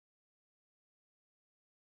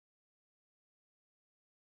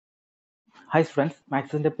Hi friends,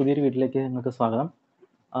 മാത്സിൻ്റെ പുതിയൊരു വീട്ടിലേക്ക് നിങ്ങൾക്ക് സ്വാഗതം.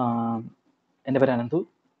 എൻ്റെ പേര് അനന്തു.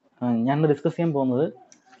 ഞാനിന്ന് ഡിസ്കസ് ചെയ്യാൻ പോകുന്നത്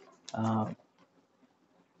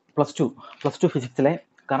plus two ഫിസിക്സിലെ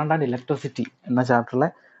current and electricity എന്ന ചാപ്റ്ററിലെ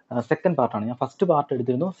സെക്കൻഡ് പാർട്ടാണ്. ഞാൻ ഫസ്റ്റ് പാർട്ട്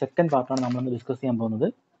എടുത്തിരുന്നു, സെക്കൻഡ് പാർട്ടാണ് നമ്മളിന്ന് ഡിസ്കസ് ചെയ്യാൻ പോകുന്നത്.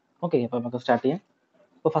 ഓക്കെ, അപ്പോൾ നമുക്ക് സ്റ്റാർട്ട് ചെയ്യാം.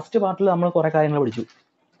 അപ്പോൾ ഫസ്റ്റ് പാർട്ടിൽ നമ്മൾ കുറേ കാര്യങ്ങൾ പഠിച്ചു.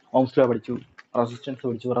 ഓംസ് ലോ പഠിച്ചു, റെസിസ്റ്റൻസ്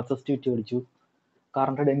പഠിച്ചു, റെസിസ്റ്റിവിറ്റി പഠിച്ചു,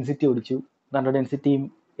 കറണ്ട് ഡെൻസിറ്റി പഠിച്ചു. കറണ്ട് ഡെൻസിറ്റിയും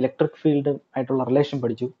ഇലക്ട്രിക് ഫീൽഡും ആയിട്ടുള്ള റിലേഷൻ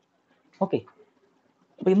പഠിച്ചു. ഓക്കെ,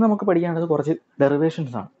 അപ്പോൾ ഇന്ന് നമുക്ക് പഠിക്കേണ്ടത് കുറച്ച്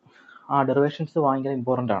ഡെറിവേഷൻസ് ആണ്. ആ ഡെറിവേഷൻസ് ഭയങ്കര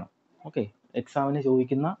ഇമ്പോർട്ടൻ്റ് ആണ്. ഓക്കെ, എക്സാമിന്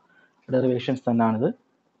ചോദിക്കുന്ന ഡെറിവേഷൻസ് തന്നെയാണിത്.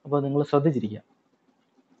 അപ്പോൾ നിങ്ങൾ ശ്രദ്ധിച്ചിരിക്കുക.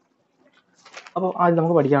 അപ്പോൾ ആദ്യം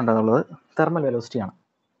നമുക്ക് പഠിക്കാനുള്ളത് തെർമൽ വെലോസിറ്റിയാണ്.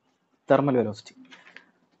 തെർമൽ വെലോസിറ്റി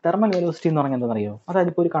എന്ന് പറഞ്ഞാൽ എന്താണെന്നറിയോ?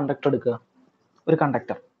 അതായത് ഇപ്പോൾ ഒരു കണ്ടക്ടർ എടുക്കുക, ഒരു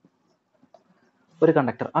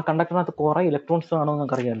കണ്ടക്ടർ ആ കണ്ടക്ടറിനകത്ത് കുറേ ഇലക്ട്രോൺസ് കാണുമെന്ന്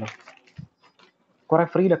നമുക്കറിയാമല്ലോ. കുറേ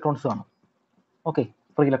ഫ്രീ ഇലക്ട്രോൺസ് കാണും. ഓക്കെ,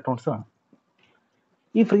 ഫ്രീ ഇലക്ട്രോൺസ് കാണും.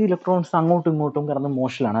 ഈ ഫ്രീ ഇലക്ട്രോൺസ് അങ്ങോട്ടും ഇങ്ങോട്ടും കിടന്ന്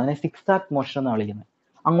മോഷനിലാണ്. അതിനെ സിക്സ് ആക്ട് മോഷൻ എന്നാണ് വിളിക്കുന്നത്.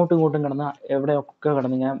 അങ്ങോട്ടും ഇങ്ങോട്ടും കിടന്ന് എവിടെയൊക്കെ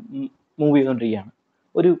കിടന്ന് ഇങ്ങനെ മൂവ് ചെയ്തുകൊണ്ടിരിക്കുകയാണ്.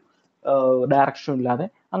 ഒരു ഡയറക്ഷനും ഇല്ലാതെ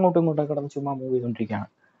അങ്ങോട്ടും ഇങ്ങോട്ടും കിടന്ന് ചുമ്മാ മൂവ് ചെയ്തുകൊണ്ടിരിക്കുകയാണ്.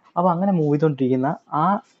 അപ്പോൾ അങ്ങനെ മൂവ് ചെയ്തുകൊണ്ടിരിക്കുന്ന ആ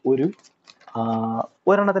ഒരു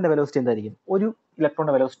ഒരെണ്ണത്തിൻ്റെ വെലോസിറ്റി എന്തായിരിക്കും? ഒരു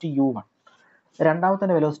ഇലക്ട്രോണിൻ്റെ വെലോസിറ്റി U1,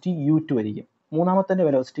 രണ്ടാമത്തെ വെലോസിറ്റി U2 ആയിരിക്കും, മൂന്നാമത്തെ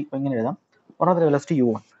വെലോസിറ്റി ഇങ്ങനെ എഴുതാം. ഒരെണ്ണത്തിൻ്റെ velocity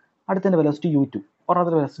U1, അടുത്തതിൻ്റെ velocity U2,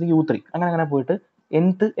 ഒരെണ്ണത്തിൻ്റെ velocity U3, അങ്ങനെ പോയിട്ട്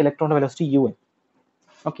nth ഇലക്ട്രോണിൻ്റെ വെലോസിറ്റി UN.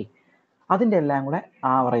 ഓക്കെ, അതിൻ്റെ എല്ലാം കൂടെ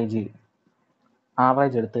ആവറേജ്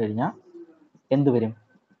എടുത്തു കഴിഞ്ഞാൽ എന്ത് വരും?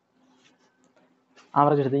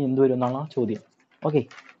 ആവറേജ് എടുത്ത് എന്ത് വരും എന്നാണ് ചോദ്യം. ഓക്കെ,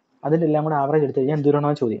 അതിൻ്റെ എല്ലാം കൂടെ ആവറേജ് എടുത്തു കഴിഞ്ഞാൽ എന്ത്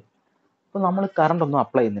വരുമെന്നാണ് ചോദ്യം. അപ്പോൾ നമ്മൾ കറണ്ട് ഒന്നും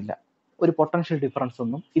അപ്ലൈ ചെയ്യുന്നില്ല, ഒരു പൊട്ടൻഷ്യൽ ഡിഫറൻസ്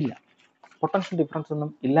ഒന്നും ഇല്ല.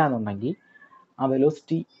 ഇല്ല എന്നുണ്ടെങ്കിൽ ആ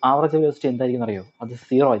വെലോസിറ്റി, ആവറേജ് വെലോസിറ്റി എന്തായിരിക്കും അറിയോ? അത്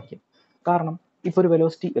 0 ആയിരിക്കും. കാരണം ഇപ്പോൾ ഒരു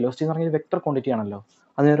വെലോസിറ്റി എന്ന് പറഞ്ഞാൽ വെക്ടർ ക്വാണ്ടിറ്റി ആണല്ലോ,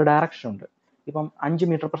 അതിനൊരു ഡയറക്ഷൻ ഉണ്ട്. ഇപ്പം 5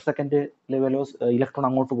 മീറ്റർ പെർ സെക്കൻഡ് ഇലക്ട്രോൺ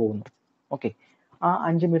അങ്ങോട്ട് പോകുന്നു. ഓക്കെ, ആ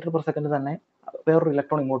 5 മീറ്റർ പെർ സെക്കൻഡ് തന്നെ വേറൊരു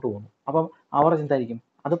ഇലക്ട്രോൺ ഇങ്ങോട്ട് പോകുന്നു. അപ്പം ആവറേജ് എന്തായിരിക്കും?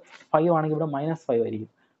 അത് 5 ആണെങ്കിൽ ഇവിടെ -5 ആയിരിക്കും.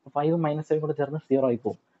 5 -5 കൂടെ ചേർന്ന് 0 ആയി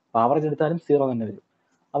പോകും. അപ്പോൾ ആവറേജ് എടുത്താലും 0 തന്നെ വരും.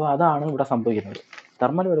 അപ്പോൾ അതാണ് ഇവിടെ സംഭവിക്കുന്നത്.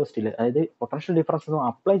 തെർമൽ വെലോസിറ്റിയിൽ, അതായത് പൊട്ടൻഷ്യൽ ഡിഫറൻസ് ഒന്നും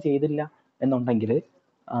അപ്ലൈ ചെയ്തില്ല എന്നുണ്ടെങ്കിൽ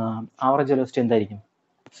ആവറേജ് വെലോസിറ്റി എന്തായിരിക്കും?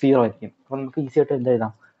 0 ആയിരിക്കും. അപ്പോൾ നമുക്ക് ഈസി ആയിട്ട് എന്ത്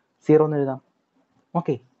എഴുതാം? 0 എന്ന് എഴുതാം.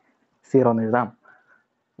 ഓക്കെ, 0 എന്ന് എഴുതാം.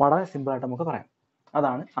 വളരെ സിമ്പിളായിട്ട് നമുക്ക് പറയാം.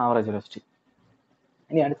 അതാണ് ആവറേജ് വെലോസിറ്റി.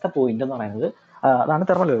 ഇനി അടുത്ത പോയിന്റ് എന്ന് പറയുന്നത് അതാണ്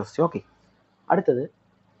തെർമൽ വെലോസിറ്റി. ഓക്കെ, അടുത്തത്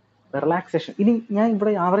റിലാക്സേഷൻ. ഇനി ഞാൻ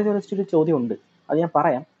ഇവിടെ ആവറേജ് വെലോസിറ്റി ഒരു ചോദ്യം ഉണ്ട്, അത് ഞാൻ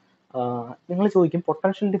പറയാം. നിങ്ങൾ ചോദിക്കും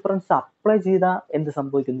പൊട്ടൻഷ്യൽ ഡിഫറൻസ് അപ്ലൈ ചെയ്താൽ എന്ത്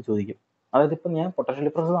സംഭവിക്കും എന്ന് ചോദിക്കും. അതായത് ഇപ്പം ഞാൻ പൊട്ടൻഷ്യൽ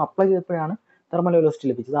ഡിഫറൻസ് അപ്ലൈ ചെയ്തപ്പോഴാണ് തെർമൽ വെലോസിറ്റി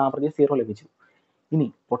ലഭിച്ചത്, ആവറേജ് 0 ലഭിച്ചു. ഇനി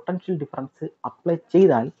പൊട്ടൻഷ്യൽ ഡിഫറൻസ് അപ്ലൈ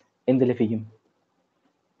ചെയ്താൽ എന്ത് ലഭിക്കും?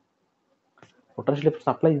 പൊട്ടൻഷ്യൽ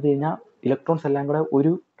ഡിഫറൻസ് അപ്ലൈ ചെയ്ത് കഴിഞ്ഞാൽ ഇലക്ട്രോൺസ് എല്ലാം കൂടെ ഒരു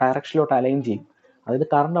ഡയറക്ഷനിലോട്ട് അലൈൻ ചെയ്യും. അതായത്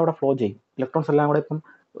കറണ്ട് അവിടെ ഫ്ലോ ചെയ്യും. ഇലക്ട്രോൺസ് എല്ലാം കൂടെ ഇപ്പം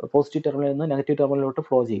പോസിറ്റീവ് ടെർമിനലിൽ നിന്ന് നെഗറ്റീവ് ടെർമിനലിലോട്ട്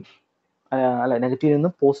ഫ്ലോ ചെയ്യും. നെഗറ്റീവിൽ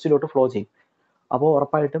നിന്ന് പോസിറ്റീവിലോട്ട് ഫ്ലോ ചെയ്യും. അപ്പോൾ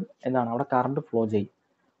ഉറപ്പായിട്ടും എന്താണ്? അവിടെ കറണ്ട് ഫ്ലോ ചെയ്യും.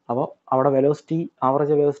 അപ്പോൾ അവിടെ വെലോസിറ്റി,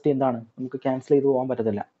 ആവറേജ് വെലോസിറ്റി എന്താണ്? നമുക്ക് ക്യാൻസൽ ചെയ്ത് പോകാൻ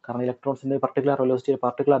പറ്റത്തില്ല. കാരണം ഇലക്ട്രോൺസിൻ്റെ പർട്ടിക്കുലർ വെലോസിറ്റി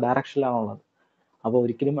പർട്ടിക്കുലർ ഡയറക്ഷനിലാണുള്ളത്. അപ്പോൾ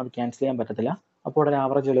ഒരിക്കലും അത് ക്യാൻസൽ ചെയ്യാൻ പറ്റത്തില്ല. അപ്പോൾ അവിടെ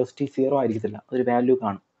ആവറേജ് വെലോസിറ്റി 0 ആയിരിക്കത്തില്ല, ഒരു വാല്യൂ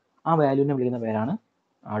കാണും. ആ വാല്യൂവിനെ വിളിക്കുന്ന പേരാണ്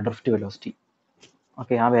ഡ്രിഫ്റ്റ് വെലോസിറ്റി.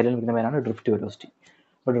 ഓക്കെ, ആ വാല്യൂവിനെ വിളിക്കുന്ന പേരാണ് ഡ്രിഫ്റ്റ് വെലോസിറ്റി.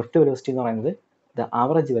 അപ്പോൾ ഡ്രിഫ്റ്റ് വെലോസിറ്റി എന്ന് പറയുന്നത് the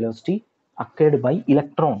average velocity acquired by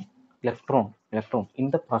electron in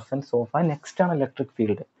the presence of an external electric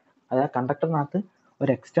field. അതായത് കണ്ടക്ടറിനകത്ത്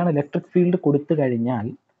ഒരു എക്സ്റ്റേണൽ ഇലക്ട്രിക് ഫീൽഡ് കൊടുത്തു കഴിഞ്ഞാൽ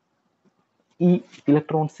ഈ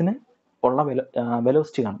ഇലക്ട്രോൺസിന് ഉള്ള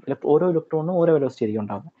വെലോസിറ്റി കാണും. ഓരോ ഇലക്ട്രോണിനും ഓരോ വെലോസിറ്റി ആയിരിക്കും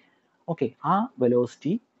ഉണ്ടാകുന്നത്. ഓക്കെ, ആ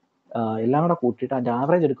വെലോസിറ്റി എല്ലാം കൂടെ കൂട്ടിയിട്ട് അതിൻ്റെ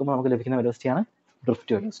ആവറേജ് എടുക്കുമ്പോൾ നമുക്ക് ലഭിക്കുന്ന വെലോസിറ്റിയാണ്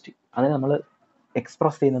ഡ്രിഫ്റ്റ് വെലോസിറ്റി. അതിന് നമ്മൾ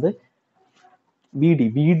എക്സ്പ്രസ് ചെയ്യുന്നത് വി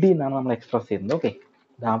ഡി എന്നാണ് നമ്മൾ എക്സ്പ്രസ് ചെയ്യുന്നത്. Okay,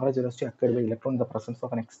 the average velocity acquired by electron in the presence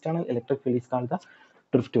of an external electric field is called the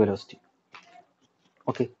drift velocity.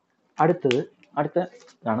 Okay,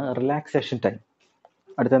 അടുത്തതാണ് relaxation time.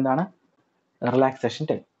 അടുത്തെന്താണ്? Relaxation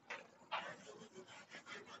time.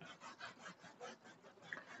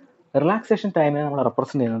 Relaxation ടൈമിനെ നമ്മൾ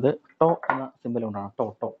represent ചെയ്യുന്നത് to എന്ന simple കൊണ്ടാണ്.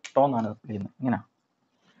 To എന്നാണ് വിളിക്കുന്നത്. ഇങ്ങനെ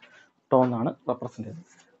to എന്നാണ് represent ചെയ്യുന്നത്.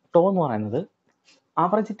 ടോ എന്ന് പറയുന്നത്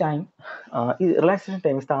ആവറേജ് ടൈം. ഈ relaxation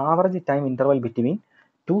time is the average time interval between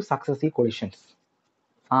two successive collisions.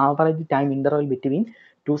 Average time interval between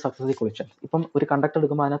two successive collisions. ഇപ്പം ഒരു കണ്ടക്ടർ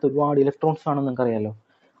എടുക്കുമ്പോൾ അതിനകത്ത് ഒരുപാട് ഇലക്ട്രോൺസ് ആണെന്ന് നിങ്ങൾക്ക് അറിയാമല്ലോ.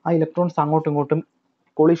 ആ ഇലക്ട്രോൺസ് അങ്ങോട്ടും ഇങ്ങോട്ടും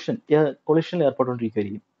കൊളിഷനിൽ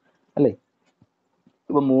ഏർപ്പെട്ടുകൊണ്ടിരിക്കുമായിരിക്കും അല്ലേ.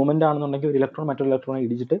 ഇപ്പം മൂവ്മെന്റ് ആണെന്നുണ്ടെങ്കിൽ ഒരു ഇലക്ട്രോൺ മറ്റൊരു ഇലക്ട്രോണെ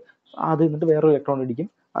ഇടിച്ചിട്ട് അത് എന്നിട്ട് വേറൊരു ഇലക്ട്രോൺ ഇടിക്കും.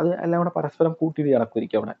 അത് എല്ലാം കൂടെ പരസ്പരം കൂട്ടി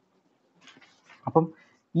നടക്കുമായിരിക്കും അവിടെ. അപ്പം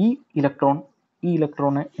ഈ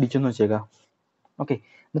ഇലക്ട്രോണെ ഇടിച്ചെന്ന് വെച്ചേക്കാം. ഓക്കെ,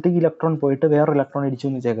 എന്നിട്ട് ഈ ഇലക്ട്രോൺ പോയിട്ട് വേറൊരു ഇലക്ട്രോൺ ഇടിച്ചു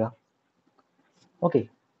എന്ന് വെച്ചേക്കാം. ഓക്കെ,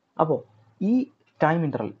 അപ്പോൾ ഈ ടൈം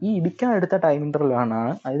ഇൻ്റർവൽ. ഈ ഇടിക്കാൻ എടുത്ത ടൈം ഇൻ്റർവലാണ്,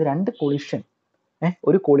 അതായത് രണ്ട് കൊളിഷൻ,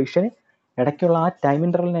 ഒരു കൊളിഷന് ഇടയ്ക്കുള്ള ആ ടൈം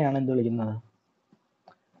ഇൻ്റർവലിനെയാണ് എന്ത് വിളിക്കുന്നത്?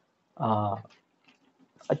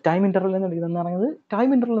 ടൈം ഇൻ്റർവൽ എന്ന് വിളിക്കുന്നത് പറയുന്നത് ടൈം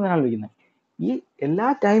ഇൻ്റർവൽ എന്നാണ് വിളിക്കുന്നത്. ഈ എല്ലാ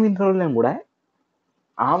ടൈം ഇൻ്റർവലിനും കൂടെ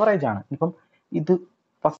ആവറേജ് ആണ്. ഇപ്പം ഇത്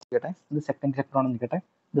ഫസ്റ്റ് നിൽക്കട്ടെ, ഇത് സെക്കൻഡ് ഇലക്ട്രോൺ നിൽക്കട്ടെ,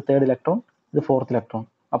 ഇത് തേർഡ് ഇലക്ട്രോൺ, ഇത് ഫോർത്ത് ഇലക്ട്രോൺ.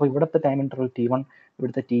 അപ്പോൾ ഇവിടുത്തെ ടൈം ഇൻ്റർവൽ T1,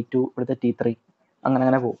 ഇവിടുത്തെ T2, ഇവിടുത്തെ T3,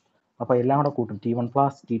 അങ്ങനെ പോകും. അപ്പോൾ എല്ലാം കൂടെ കൂട്ടും. T1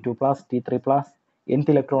 plus T2 plus T3 plus nth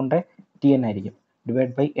ഇലക്ട്രോണിൻ്റെ Tn ആയിരിക്കും.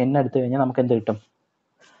 ഡിവൈഡ് ബൈ n എടുത്തു കഴിഞ്ഞാൽ നമുക്ക് എന്ത് കിട്ടും?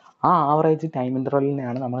 ആ ആവറേജ് ടൈം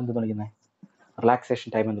ഇൻ്റർവലിനെയാണ് നമ്മൾ എന്ത് വിളിക്കുന്നത്? റിലാക്സേഷൻ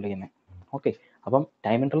ടൈം എന്ന് വിളിക്കുന്നത്. ഓക്കെ, അപ്പം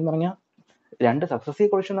ടൈം ഇൻ്റർവൽ എന്ന് പറഞ്ഞാൽ രണ്ട് സക്സസീവ്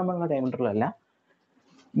കൊളിഷൻ തമ്മിലുള്ള ടൈം ഇൻ്റർവൽ അല്ല,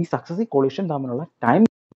 ഈ സക്സസീവ് കൊളിഷൻ തമ്മിലുള്ള ടൈം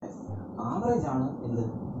ആവറേജ് ആണ് എന്ത്?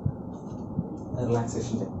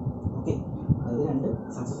 Relaxation time. ഓക്കെ, അതായത് രണ്ട്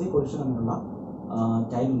സക്സസീവ് കൊളിഷൻ തമ്മിലുള്ള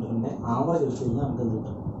ടൈം ഇൻ്റർവലിൻ്റെ ആവറേജ് എടുത്തു കഴിഞ്ഞാൽ നമുക്ക് എന്ത്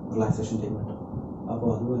കിട്ടും? റിലാക്സേഷൻ ടൈം കിട്ടും. അപ്പോൾ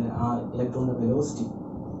അതുപോലെ ആ ഇലക്ട്രോണിൻ്റെ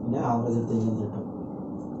വെലോസിറ്റിൻ്റെ ആവറേജ് എടുത്തു കഴിഞ്ഞാൽ എന്ത് കിട്ടും?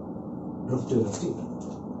 ഡ്രിഫ്റ്റ് വെലോസിറ്റി കിട്ടും.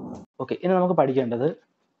 ഓക്കെ, ഇനി നമുക്ക് പഠിക്കേണ്ടത്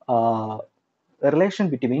റിലേഷൻ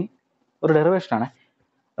ബിറ്റ്വീൻ, ഒരു ഡെറിവേഷനാണ്,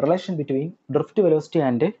 relation between drift velocity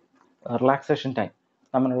and relaxation time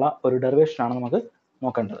തമ്മിലുള്ള ഒരു ഡെറിവേഷനാണ് നമുക്ക്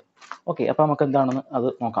നോക്കേണ്ടത്. ഓക്കെ, അപ്പോൾ നമുക്ക് എന്താണെന്ന് അത്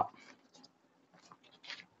നോക്കാം.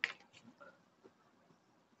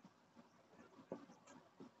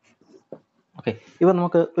 ഓക്കെ, ഇവ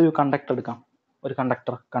നമുക്ക് ഒരു കണ്ടക്ടർ എടുക്കാം, ഒരു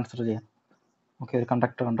കണ്ടക്ടർ കൺസിഡർ ചെയ്യാം. ഓക്കെ, ഒരു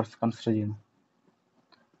കണ്ടക്ടർ കൺസിഡർ ചെയ്യുന്നു.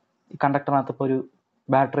 ഈ കണ്ടക്ടറിനകത്ത് ഇപ്പോൾ ഒരു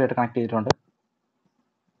ബാറ്ററി ആയിട്ട് കണക്ട് ചെയ്തിട്ടുണ്ട്.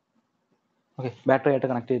 ഓക്കെ, ബാറ്ററി ആയിട്ട്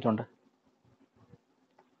കണക്ട് ചെയ്തിട്ടുണ്ട്.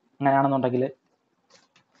 അങ്ങനെയാണെന്നുണ്ടെങ്കിൽ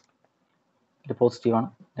ഇത് പോസിറ്റീവാണ്,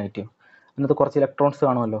 നെഗറ്റീവ്. അതിനകത്ത് കുറച്ച് ഇലക്ട്രോൺസ്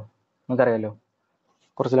കാണുമല്ലോ, നിങ്ങൾക്കറിയാമല്ലോ,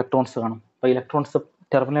 കുറച്ച് ഇലക്ട്രോൺസ് കാണും. അപ്പോൾ ഇലക്ട്രോൺസ്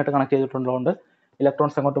ടെർമിനലായിട്ട് കണക്ട് ചെയ്തിട്ടുള്ളതുകൊണ്ട്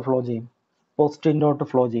ഇലക്ട്രോൺസ് എങ്ങോട്ട് ഫ്ലോ ചെയ്യും? പോസിറ്റീവിൻ്റോട്ട്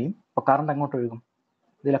ഫ്ലോ ചെയ്യും. അപ്പോൾ കറണ്ട് എങ്ങോട്ട് ഒഴുകും?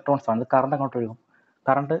 ഇത് ഇലക്ട്രോൺസ് ആണ്, ഇത് കറണ്ട് എങ്ങോട്ട് ഒഴുകും?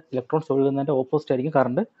 കറണ്ട് ഇലക്ട്രോൺസ് ഒഴുകുന്നതിൻ്റെ ഓപ്പോസിറ്റ് ആയിരിക്കും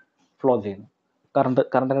കറണ്ട് ഫ്ലോ ചെയ്യുന്നത്.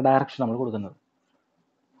 കറണ്ടിൻ്റെ ഡയറക്ഷൻ നമ്മൾ കൊടുക്കുന്നത്.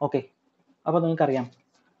 ഓക്കെ, അപ്പോൾ നിങ്ങൾക്കറിയാം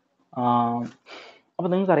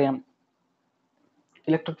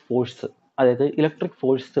ഇലക്ട്രിക് ഫോഴ്സ്, അതായത് ഇലക്ട്രിക്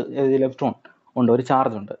ഫോഴ്സ്, ഇലക്ട്രോൺ ഉണ്ട്, ഒരു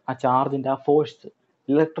ചാർജ് ഉണ്ട്, ആ ചാർജിൻ്റെ ആ ഫോഴ്സ്,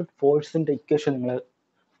 ഇലക്ട്രിക് ഫോഴ്സിൻ്റെ ഇക്വേഷൻ നിങ്ങൾ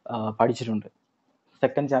പഠിച്ചിട്ടുണ്ട്.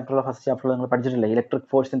 സെക്കൻഡ് ചാപ്റ്ററിലോ ഫസ്റ്റ് ചാപ്റ്ററിലോ നിങ്ങൾ പഠിച്ചിട്ടില്ലേ ഇലക്ട്രിക്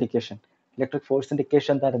ഫോഴ്സിൻ്റെ ഇക്വേഷൻ? ഇലക്ട്രിക് ഫോഴ്സിൻ്റെ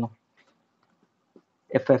ഇക്വേഷൻ എന്തായിരുന്നു?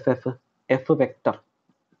 F vector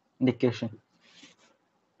equation.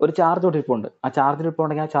 ഒരു ചാർജ് ഇരിപ്പുണ്ട്, ആ ചാർജിൽ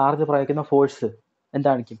ഇരിപ്പുണ്ടെങ്കിൽ ആ ചാർജ് പ്രയോഗിക്കുന്ന ഫോഴ്സ്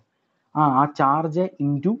എന്തായിരിക്കും? ആ charge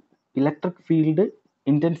into electric field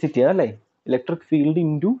intensity, അതല്ലേ? ഇലക്ട്രിക് ഫീൽഡ്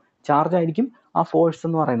ഇൻറ്റു ചാർജ് ആയിരിക്കും ആ ഫോഴ്സ്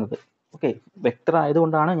എന്ന് പറയുന്നത്. ഓക്കെ, വെക്ടർ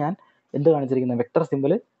ആയതുകൊണ്ടാണ് ഞാൻ എന്ത് കാണിച്ചിരിക്കുന്നത്? വെക്ടർ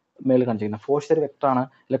സിമ്പിൾ മേളിൽ കാണിച്ചിരിക്കുന്നത്. ഫോഴ്സ് ഒരു വെക്ടറാണ്,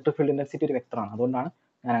 ഇലക്ട്രിക് ഫീൽഡ് ഇൻറ്റൻസിറ്റി ഒരു വെക്ടറാണ്, അതുകൊണ്ടാണ്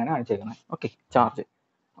ഞാൻ അങ്ങനെ കാണിച്ചിരിക്കുന്നത്. Okay, charge.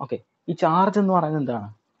 ഓക്കെ, ഈ ചാർജ് എന്ന് പറയുന്നത് എന്താണ്?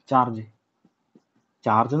 ചാർജ്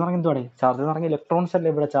എന്ന് പറഞ്ഞാൽ എന്തുവാണ്? ചാർജ് എന്ന് പറഞ്ഞാൽ ഇലക്ട്രോൺസ് അല്ലേ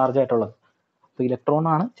ഇവിടെ ചാർജ് ആയിട്ടുള്ളത്. അപ്പോൾ ഇലക്ട്രോൺ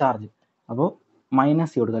ആണ് ചാർജ്. അപ്പോൾ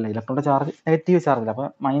മൈനസ് കൊടുക്കുക അല്ലേ, ഇലക്ട്രോണിൻ്റെ ചാർജ് നെഗറ്റീവ് ചാർജ് അല്ല, അപ്പോൾ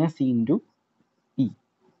മൈനസ് ഇ ഇൻറ്റു ഇ,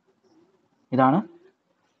 ഇതാണ്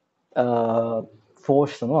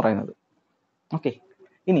ഫോഴ്സ് എന്ന് പറയുന്നത്. ഓക്കെ,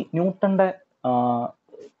 ഇനി ന്യൂട്ടൻ്റെ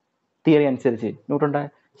തിയറി അനുസരിച്ച്, ന്യൂട്ടൻ്റെ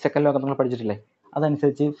സെക്കൻഡ് ലോ ഒക്കെ നിങ്ങൾ പഠിച്ചിട്ടില്ലേ,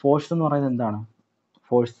 അതനുസരിച്ച് ഫോഴ്സ് എന്ന് പറയുന്നത് എന്താണ്?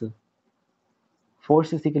 ഫോഴ്സ് F =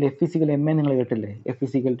 ma നിങ്ങൾ കേട്ടില്ലേ? F =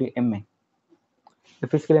 ma,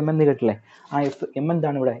 എന്ന് കേട്ടില്ലേ? ആ എം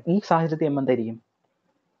എന്താണ് ഇവിടെ ഈ സാഹചര്യത്തിൽ? എം എന്തായിരിക്കും?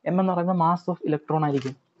 എം എന്ന് പറയുന്നത് മാസ് ഓഫ് ഇലക്ട്രോൺ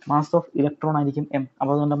ആയിരിക്കും, എം.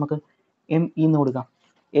 അപ്പോൾ അതുകൊണ്ട് നമുക്ക് എം ഇ എന്ന് കൊടുക്കാം.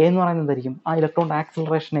 എ എന്ന് പറയുന്നത് എന്തായിരിക്കും? ആ ഇലക്ട്രോണിൻ്റെ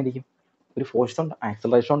ആക്സിലറേഷൻ ആയിരിക്കും. ഒരു ഫോഴ്സ് ഉണ്ട്,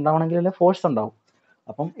 ആക്സിലറേഷൻ ഉണ്ടാവണമെങ്കിൽ ഫോഴ്സ് ഉണ്ടാവും.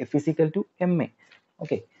 അപ്പം F = ma.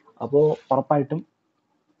 ഓക്കെ, അപ്പോൾ ഉറപ്പായിട്ടും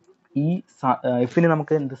ഈ എഫിന്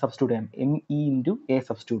നമുക്ക് എന്ത് സബ്സ്റ്റിറ്റ്യൂട്ട് ചെയ്യാം? M E into A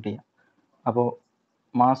substitute ചെയ്യാം. അപ്പോൾ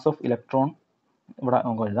മാസ് ഓഫ് ഇലക്ട്രോൺ ഇവിടെ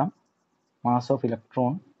നമുക്ക് എഴുതാം, mass of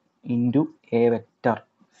electron into A vector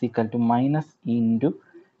 = minus E into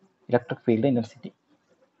electric field intensity.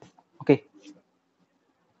 Okay,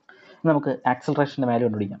 നമുക്ക് ആക്സിലറേഷൻ്റെ വാല്യൂ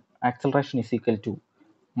കണ്ടുപിടിക്കാം. Acceleration =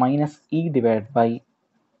 minus E divide by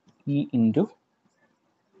E into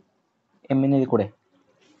എമ്മിനെതിൽ കൂടെ.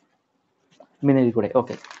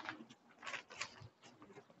 ഓക്കെ,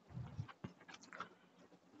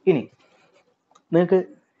 ഇനി നിങ്ങൾക്ക്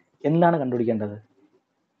എന്താണ് കണ്ടുപിടിക്കേണ്ടത്?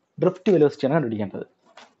 ഡ്രിഫ്റ്റ് വെലോസിറ്റിയാണ് കണ്ടുപിടിക്കേണ്ടത്.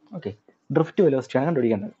 ഓക്കെ, ഡ്രിഫ്റ്റ് വെലോസിറ്റി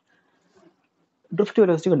കണ്ടുപിടിക്കണം.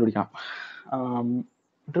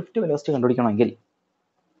 ഡ്രിഫ്റ്റ് വെലോസിറ്റി കണ്ടുപിടിക്കണമെങ്കിൽ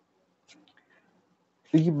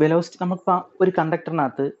ഈ വെലോസിറ്റി നമുക്കിപ്പോൾ ഒരു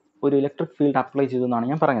കണ്ടക്ടറിനകത്ത് ഒരു ഇലക്ട്രിക് ഫീൽഡ് അപ്ലൈ ചെയ്തു എന്നാണ്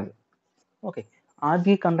ഞാൻ പറഞ്ഞത്. ഓക്കെ,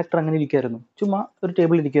 ആദ്യം ഈ കണ്ടക്ടർ അങ്ങനെ ഇരിക്കുമായിരുന്നു, ചുമ്മാ ഒരു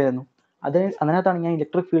ടേബിളിൽ ഇരിക്കുമായിരുന്നു. അതിനകത്താണ് ഞാൻ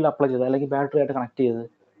ഇലക്ട്രിക് ഫീൽഡ് അപ്ലൈ ചെയ്തത്, അല്ലെങ്കിൽ ബാറ്ററി ആയിട്ട് കണക്ട് ചെയ്തത്.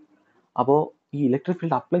 അപ്പോൾ ഈ ഇലക്ട്രിക്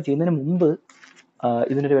ഫീൽഡ് അപ്ലൈ ചെയ്യുന്നതിന് മുമ്പ്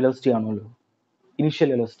ഇതിനൊരു വെലോസിറ്റി കാണുമല്ലോ, ഇനിഷ്യൽ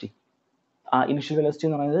വെലോസിറ്റി. ആ ഇനിഷ്യൽ വെലോസിറ്റി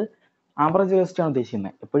എന്ന് പറയുന്നത് ആവറേജ് വെലോസിറ്റി ആണ്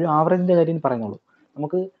ഉദ്ദേശിക്കുന്നത്. എപ്പോഴും ആവറേജിൻ്റെ കാര്യം പറയുന്നുള്ളൂ.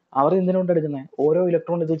 നമുക്ക് ആവറേജ് എന്തിനുകൊണ്ട് എടുക്കുന്നത്? ഓരോ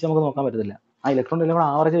ഇലക്ട്രോൺ ഇത് വെച്ച് നമുക്ക് നോക്കാൻ പറ്റത്തില്ല. ആ ഇലക്ട്രോൺ എല്ലാം കൂടെ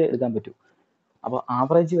ആവറേജ് എടുക്കാൻ പറ്റും. അപ്പോൾ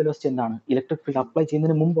ആവറേജ് വെലോസിറ്റി എന്താണ്? ഇലക്ട്രിക് ഫീൽഡ് അപ്ലൈ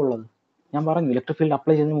ചെയ്യുന്നതിന് മുമ്പുള്ളത്. ഞാൻ പറഞ്ഞു ഇലക്ട്രിക് ഫീൽഡ്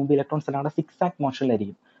അപ്ലൈ ചെയ്യുന്നതിന് മുമ്പ് ഇലക്ട്രോൺസ് എല്ലാം കൂടെ സിക്സ് ആക്ട്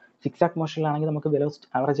മോഷനിലായിരിക്കും. സിക്സ് ആക്ട് മോഷനിലാണെങ്കിൽ നമുക്ക് വെലോസിറ്റി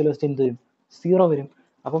ആവറേജ് വെലോസിറ്റി എന്ത് വരും? 0 വരും.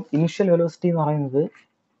 അപ്പം ഇനിഷ്യൽ വെലോസിറ്റി എന്ന് പറയുന്നത്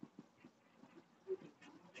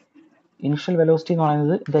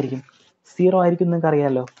എന്തായിരിക്കും? 0 ആയിരിക്കും. നിങ്ങൾക്ക്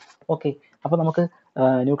അറിയാമല്ലോ. ഓക്കെ, അപ്പോൾ നമുക്ക്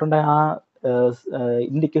ന്യൂട്ടന്റെ ആ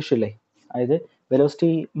ഇൻഡിക്കേഷൻ ഇല്ലേ, അതായത്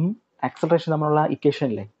വെലോസിറ്റിയും ആക്സലറേഷൻ തമ്മിലുള്ള ഇക്വേഷൻ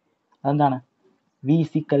ഇല്ലേ, അതെന്താണ്? v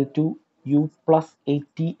is equal to u plus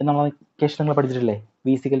at എന്നുള്ള ഇക്വേഷൻ നിങ്ങൾ പഠിച്ചിട്ടില്ലേ?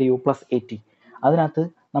 v is equal to u plus at. അതിനകത്ത്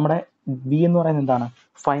നമ്മുടെ v എന്ന് പറയുന്നത് എന്താണ്?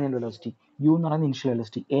 ഫൈനൽ വെലോസിറ്റി, u എന്ന് പറയുന്നത് initial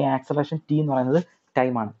velocity, a acceleration, t എന്ന് പറയുന്നത്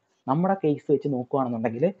ടൈമാണ്. നമ്മുടെ കേസ് വെച്ച്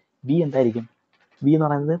നോക്കുകയാണെന്നുണ്ടെങ്കിൽ v എന്തായിരിക്കും? v എന്ന്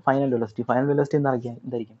പറയുന്നത് ഫൈനൽ വെലോസിറ്റി. ഫൈനൽ വെലോസിറ്റി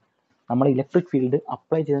എന്തായിരിക്കും? നമ്മൾ ഇലക്ട്രിക് ഫീൽഡ്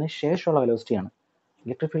അപ്ലൈ ചെയ്തതിന് ശേഷമുള്ള വെലോസിറ്റിയാണ്.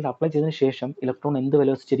 ഇലക്ട്രിക് ഫീൽഡ് അപ്ലൈ ചെയ്തതിന് ശേഷം ഇലക്ട്രോൺ എന്ത്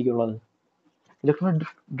വെലോസിറ്റി ആയിരിക്കും ഉള്ളത്? ഇലക്ട്രോൺ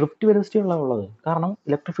ഡ്രിഫ്റ്റ് വെലോസിറ്റി ഉള്ളത്. കാരണം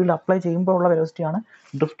ഇലക്ട്രിക് ഫീൽഡ് അപ്ലൈ ചെയ്യുമ്പോൾ ഉള്ള വെലോസിറ്റിയാണ്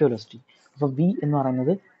ഡ്രിഫ്റ്റ് വെലോസിറ്റി. അപ്പോൾ v എന്ന്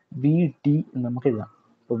പറയുന്നത് വി ഡി എന്ന് നമുക്ക് എഴുതാം.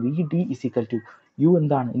 അപ്പോൾ V D is equal to u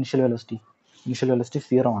എന്താണ്? Initial velocity. ഇനിഷ്യൽ വെലോസിറ്റി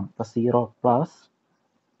 0 ആണ്. അപ്പോൾ 0 പ്ലസ്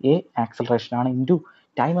a ആക്സലറേഷൻ ആണ് ഇൻറ്റു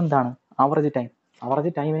ടൈം എന്താണ്? Average time.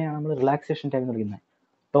 ആവറേജ് ടൈമിനെയാണ് നമ്മൾ റിലാക്സേഷൻ ടൈം എന്ന് വിളിക്കുന്നത്,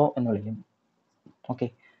 ടോ എന്ന് വിളിക്കുന്നത്. ഓക്കെ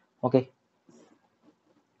ഓക്കെ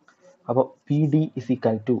അപ്പോൾ P D is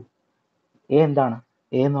equal to A എന്താണ്?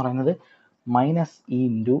 എ എന്ന് പറയുന്നത് minus E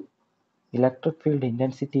into electric field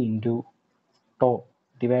intensity into to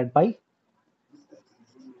divide by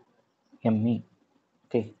M E.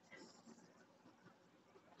 Okay,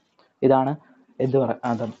 ഇതാണ് എന്ത്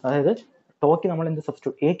പറയുക, അതായത് ടോയ്ക്ക് നമ്മൾ എന്ത്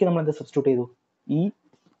സബ്സ്റ്റിറ്റ്യൂട്ട്, എക്ക് നമ്മൾ എന്ത് സബ്സ്റ്റിറ്റ്യൂട്ട് ചെയ്തു? ഈ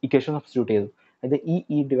ഇക്വേഷൻ സബ്സ്റ്റിറ്റ്യൂട്ട് ചെയ്തു. അതായത്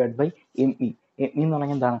E divide by M E. M E എന്ന്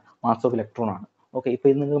പറഞ്ഞാൽ എന്താണ്? മാസ് ഓഫ് ഇലക്ട്രോൺ ആണ്. ഓക്കെ, ഇപ്പോൾ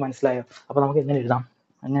ഇത് നിങ്ങൾക്ക് മനസ്സിലായോ? അപ്പോൾ നമുക്ക് എങ്ങനെ എഴുതാം?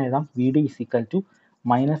 അങ്ങനെ എഴുതാം, V D is equal to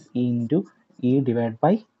minus E into E divide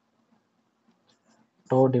by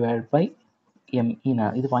to divide by M E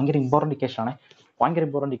എന്നാണ്. ഇത് ഭയങ്കര ഇമ്പോർട്ടൻറ്റ് ഇക്വേഷനാണ്, ഭയങ്കര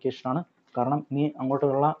ഇമ്പോർട്ടൻറ്റ് ഇക്വേഷനാണ്. കാരണം ഇനി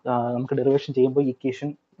അങ്ങോട്ടുള്ള നമുക്ക് ഡെറിവേഷൻ ചെയ്യുമ്പോൾ ഇക്വേഷൻ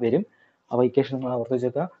വരും. അപ്പോൾ ഇക്വേഷൻ നമ്മൾ ഓർത്ത്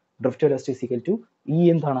വെച്ചേക്കുക. Drift velocity is equal to E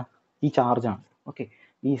എന്താണ്? ഈ ചാർജാണ്. Okay,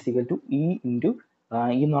 E is equal to E into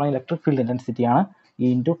E എന്ന് പറയുന്നത് ഇലക്ട്രിക് ഫീൽഡ് ഇൻറ്റൻസിറ്റി ആണ്,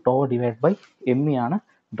 E into to divide by M E ആണ്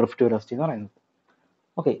ഡ്രിഫ്റ്റ് വെലോസിറ്റി എന്ന് പറയുന്നത്.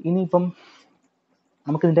 ഓക്കെ, ഇനിയിപ്പം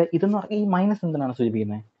നമുക്ക് ഇതിൻ്റെ ഇതെന്ന് പറഞ്ഞാൽ ഈ മൈനസ് എന്തിനാണ്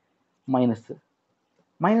സൂചിപ്പിക്കുന്നത്?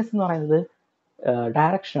 മൈനസ് എന്ന് പറയുന്നത്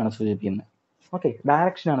ഡയറക്ഷനാണ് സൂചിപ്പിക്കുന്നത്. ഓക്കെ,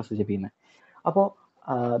 ഡയറക്ഷനാണ് സൂചിപ്പിക്കുന്നത്. അപ്പോൾ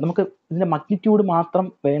നമുക്ക് ഇതിൻ്റെ മഗ്നിറ്റ്യൂഡ് മാത്രം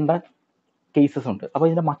വേണ്ട കേസസ് ഉണ്ട്. അപ്പോൾ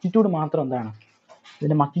ഇതിൻ്റെ മഗ്നിറ്റ്യൂഡ് മാത്രം എന്താണ്?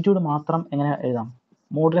 ഇതിൻ്റെ മഗ്നിറ്റ്യൂഡ് മാത്രം എങ്ങനെ എഴുതാം?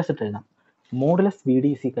 മോഡുലസ് ഇട്ട് എഴുതാം. Modulus V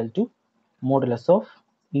D is equal to modulus of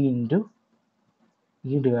E into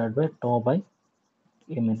E divide by to by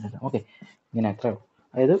M എന്ന് എഴുതാം. ഓക്കെ, ഇങ്ങനെ എത്രയോ,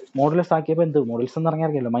 അതായത് മോഡുലസ് ആക്കിയപ്പോൾ എന്ത്? മോഡുലസ് എന്ന്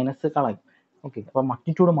പറഞ്ഞാൽ മൈനസ് കളയും. ഓക്കെ, അപ്പോൾ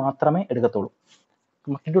മഗ്നിറ്റ്യൂഡ് മാത്രമേ എടുക്കത്തുള്ളൂ.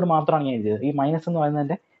 മഗ്നിറ്റ്യൂഡ് മാത്രമാണ് ഞാൻ എഴുതിയത്. ഈ മൈനസ് എന്ന്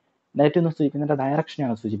പറയുന്നതിൻ്റെ നെഗറ്റീവ് എന്ന് സൂചിപ്പിക്കുന്നതിൻ്റെ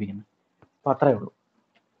ഡയറക്ഷനെയാണ് സൂചിപ്പിക്കുന്നത്. അപ്പോൾ അത്രയേ ഉള്ളൂ.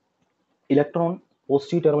 ഇലക്ട്രോൺ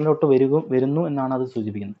പോസിറ്റീവ് ടെർമിനലോട്ട് വരുന്നു എന്നാണ് അത്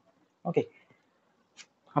സൂചിപ്പിക്കുന്നത്. ഓക്കെ,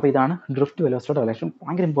 അപ്പോൾ ഇതാണ് ഡ്രിഫ്റ്റ് വെലോസിറ്റിയുടെ റിലേഷൻ.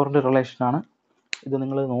 ഭയങ്കര ഇമ്പോർട്ടൻ്റ് റിലേഷനാണ്. ഇത്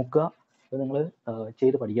നിങ്ങൾ നോക്കുക, ഇത് നിങ്ങൾ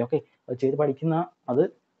ചെയ്ത് പഠിക്കുക. ഓക്കെ, അത് ചെയ്ത് പഠിക്കുന്ന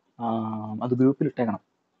അത് ഗ്രൂപ്പിൽ ഇട്ടേക്കണം.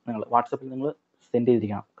 നിങ്ങൾ വാട്സപ്പിൽ നിങ്ങൾ സെൻഡ്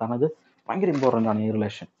ചെയ്തിരിക്കണം. കാരണം ഇത് ഭയങ്കര ഇമ്പോർട്ടൻ്റ് ആണ് ഈ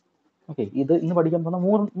റിലേഷൻ. ഓക്കെ, ഇത് ഇന്ന് പഠിക്കാൻ പോകുന്ന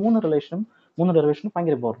മൂന്ന് ഡെറിവേഷനും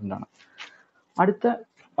ഭയങ്കര ഇമ്പോർട്ടൻ്റ് ആണ്. അടുത്ത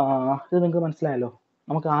ഇത് നിങ്ങൾക്ക് മനസ്സിലായല്ലോ.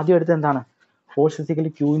 നമുക്ക് ആദ്യം എടുത്ത് എന്താണ്? Force physical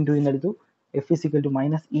Q into എന്നെടുത്തു, F physical to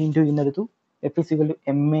minus E into എന്നെടുത്തു, F physical to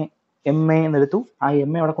M A എന്നെടുത്തു. ആ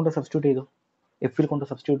എം എ അവിടെ കൊണ്ട് സബ്സ്റ്റിറ്റ്യൂട്ട് ചെയ്തു, എഫിൽ കൊണ്ട്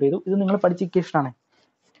സബ്സ്റ്റിറ്റ്യൂട്ട് ചെയ്തു. ഇത് നിങ്ങൾ പഠിച്ച ഇക്വേഷനാണ്.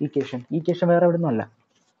 ഈ ഇക്വേഷൻ വേറെ എവിടെ നിന്നല്ല,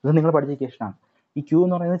 ഇത് നിങ്ങൾ പഠിച്ച ഇക്വേഷനാണ്. ഈ ക്യൂ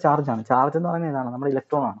എന്ന് പറയുന്നത് ചാർജാണ്. ചാർജ് എന്ന് പറയുന്നത് ഏതാണ്? നമ്മുടെ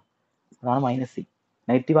ഇലക്ട്രോൺ ആണ്. അതാണ് മൈനസ് സി.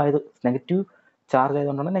 നെഗറ്റീവ് ചാർജ്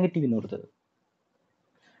ആയതുകൊണ്ടാണ് നെഗറ്റീവ് എന്ന് കൊടുത്തത്.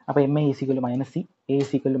 അപ്പോൾ M A is equal minus C, A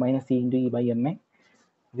is equal minus C into E by M A,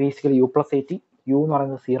 V is equal U plus A T. U എന്ന്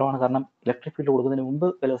പറയുന്നത് 0 ആണ്, കാരണം ഇലക്ട്രിക് ഫീൽഡ് കൊടുക്കുന്നതിന് മുമ്പ്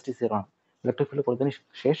വെലോസിറ്റി 0 ആണ്. ഇലക്ട്രിക് ഫീൽഡ് കൊടുത്തതിന്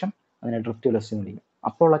ശേഷം അതിനെ ഡ്രിഫ്റ്റ് വെലോസിറ്റി എന്ന് വിളിക്കും.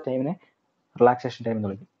 അപ്പോൾ ഉള്ള ടൈമിനെ റിലാക്സേഷൻ ടൈം എന്ന്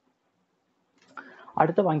വിളിക്കും.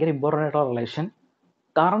 അടുത്ത ഭയങ്കര ഇമ്പോർട്ടൻ്റ് ആയിട്ടുള്ള relation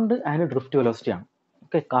current and drift velocity ആണ്.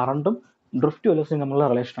 ഓക്കെ, കറണ്ടും ഡ്രിഫ്റ്റ് വെലോസിറ്റിയും തമ്മിലുള്ള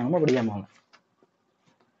റിലേഷനാണ് നമ്മൾ പഠിക്കാൻ പോകുന്നത്.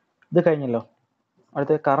 ഇത് കഴിഞ്ഞല്ലോ.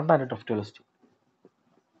 അടുത്ത current and drift velocity.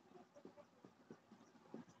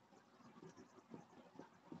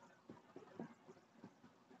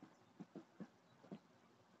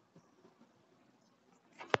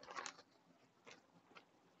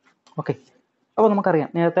 Okay, അപ്പോൾ നമുക്കറിയാം,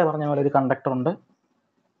 നേരത്തെ പറഞ്ഞ പോലെ ഒരു കണ്ടക്ടർ ഉണ്ട്.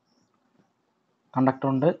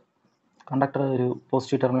 കണ്ടക്ടർ ഒരു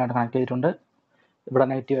പോസിറ്റീവ് ടെർമിനലായിട്ട് കണക്ട് ചെയ്തിട്ടുണ്ട്, ഇവിടെ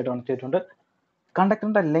നെഗറ്റീവായിട്ട് കണക്ട് ചെയ്തിട്ടുണ്ട്.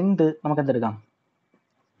 കണ്ടക്ടറിൻ്റെ ലെങ്ത് നമുക്ക് എന്തെടുക്കാം?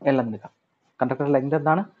 എൽ എന്നെടുക്കാം. കണ്ടക്ടറുടെ ലെങ്ത്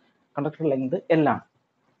എന്താണ്? കണ്ടക്ടറുടെ ലെങ്ത് എൽ ആണ്.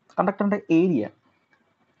 കണ്ടക്ടറിൻ്റെ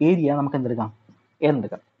ഏരിയ നമുക്ക് എന്തെടുക്കാം?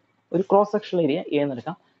 എന്നെടുക്കാം. ഒരു ക്രോസ് സെക്ഷണൽ ഏരിയ എ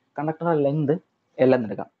എന്നെടുക്കാം, കണ്ടക്ടറുടെ ലെങ്ത് എൽ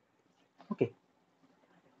എന്നെടുക്കാം. ഓക്കെ,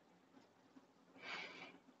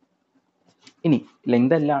 ഇനി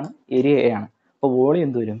ലെങ്ത് എൽ ആണ്, ഏരിയ എ ആണ്. അപ്പോൾ വോളിയം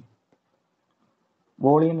എന്ത് വരും?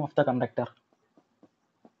 Volume of the conductor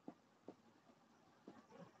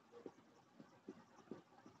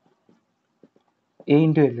A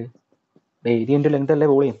into L. Area into length അല്ലേ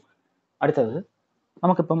വോളിയം. അടുത്തത്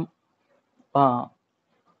നമുക്കിപ്പം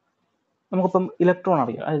ഇലക്ട്രോൺ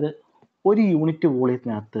അറിയാം. അതായത് ഒരു യൂണിറ്റ് വോളിയത്തിൽ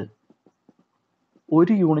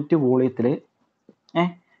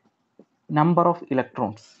നമ്പർ ഓഫ്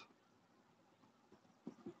ഇലക്ട്രോൺസ്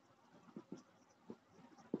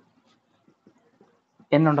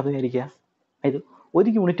എന്നുണ്ടെന്ന് വിചാരിക്കുക. അതായത് ഒരു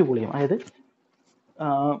യൂണിറ്റ് വോളിയം, അതായത്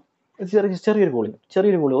ചെറിയൊരു വോളിയം,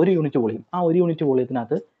 ഒരു യൂണിറ്റ് വോളിയം. ആ ഒരു യൂണിറ്റ്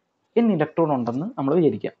വോളിയത്തിനകത്ത് n ഇലക്ട്രോൺ ഉണ്ടെന്ന് നമ്മൾ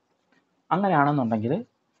വിചാരിക്കുക. അങ്ങനെയാണെന്നുണ്ടെങ്കിൽ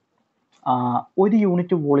ഒരു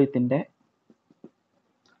യൂണിറ്റ് വോളിയത്തിൻ്റെ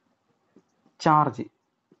ചാർജ്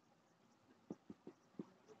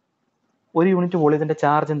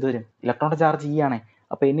എന്ത് വരും? ഇലക്ട്രോണിൻ്റെ ചാർജ് E ആണ്.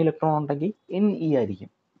 അപ്പോൾ n ഇലക്ട്രോൺ ഉണ്ടെങ്കിൽ Ne ആയിരിക്കും.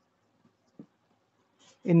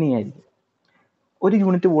 ഒരു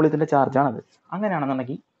യൂണിറ്റ് വോളിയത്തിൻ്റെ ചാർജാണത്.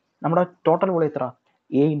 അങ്ങനെയാണെന്നുണ്ടെങ്കിൽ നമ്മുടെ ടോട്ടൽ വോളിയം എത്ര?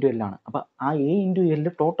 A ഇൻറ്റു എൽ ആണ്. അപ്പോൾ ആ A into L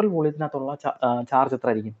total വോളിയത്തിനകത്തുള്ള charge എത്ര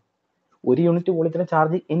ആയിരിക്കും? ഒരു യൂണിറ്റ് വോളിയത്തിൻ്റെ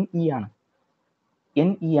ചാർജ് Ne ആണ്.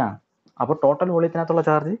 അപ്പോൾ ടോട്ടൽ വോളിയത്തിനകത്തുള്ള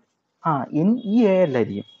ചാർജ് NeAl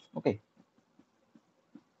ആയിരിക്കും. ഓക്കെ,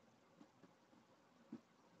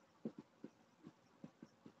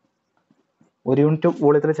 ഒരു യൂണിറ്റ്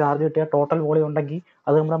വോളിയത്തിൽ ചാർജ് കിട്ടിയാൽ ടോട്ടൽ വോളിയം ഉണ്ടെങ്കിൽ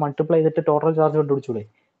അത് നമ്മൾ മൾട്ടിപ്ലൈ ചെയ്തിട്ട് ടോട്ടൽ ചാർജ് കണ്ടുപിടിച്ചൂടെ?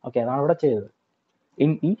 ഓക്കെ, അതാണ് ഇവിടെ ചെയ്തത്.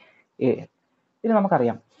 NeAl. ഇനി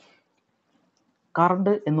നമുക്കറിയാം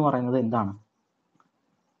കറണ്ട് എന്ന് പറയുന്നത് എന്താണ്?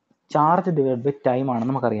 ചാർജ് ഡിവൈഡ് ബൈ ടൈം ആണ്.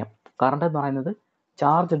 നമുക്കറിയാം കറണ്ട് എന്ന് പറയുന്നത്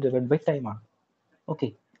ചാർജ് ഡിവൈഡ് ബൈ ടൈം ആണ്. ഓക്കെ,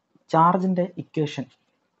 ചാർജിൻ്റെ ഇക്വേഷൻ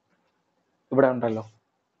ഇവിടെ ഉണ്ടല്ലോ.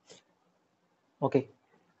 ഓക്കെ,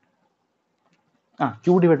 Q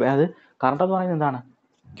ഡിവൈഡ് ബൈ, അതായത് കറണ്ട് എന്ന് പറയുന്നത് എന്താണ്?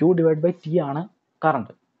 Q ഡിവൈഡ് ബൈ T ആണ്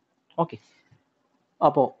കറണ്ട്. ഓക്കെ,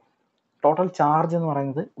 അപ്പോൾ ടോട്ടൽ ചാർജ് എന്ന്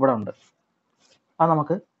പറയുന്നത് ഇവിടെ ഉണ്ട്. അത്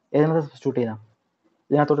നമുക്ക് ഏതിനകത്ത് സബ്സ്റ്റിറ്റ്യൂട്ട് ചെയ്യാം?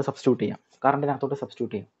 ഇതിനകത്തോട്ട് സബ്സ്റ്റിറ്റ്യൂട്ട് ചെയ്യാം, കറണ്ടിനകത്തോട്ട്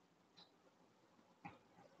സബ്സ്റ്റിറ്റ്യൂട്ട് ചെയ്യാം.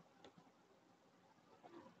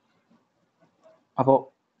 അപ്പോൾ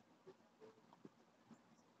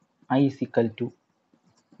I is equal to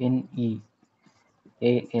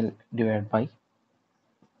NeAl divide by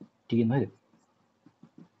T എന്ന് വരും.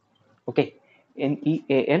 Okay,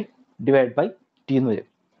 NeAl divide by T എന്ന് വരും.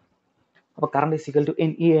 അപ്പോൾ current is equal to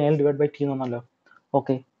NeAl divide by T എന്ന് വന്നല്ലോ.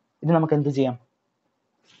 ഓക്കെ, ഇനി നമുക്ക് എന്ത് ചെയ്യാം?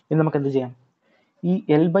 ഈ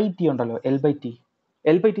L ബൈ T ഉണ്ടല്ലോ, L ബൈ T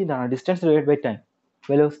എന്താണ്? Distance divide by time,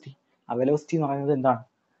 velocity. ആ വെലോസിറ്റി എന്ന് പറയുന്നത് എന്താണ്?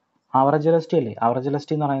 ആവറേജ് വെലോസിറ്റി അല്ലേ? ആവറേജ്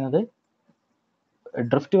വെലോസിറ്റി എന്ന് പറയുന്നത്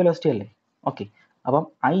ഡ്രിഫ്റ്റ് വെലോസിറ്റി അല്ലേ? ഓക്കെ, അപ്പം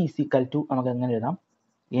I ഈസ് ഈക്വൽ ടു നമുക്ക് എങ്ങനെ എഴുതാം?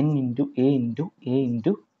 N into A into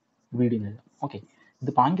VD എന്ന് എഴുതാം. ഓക്കെ,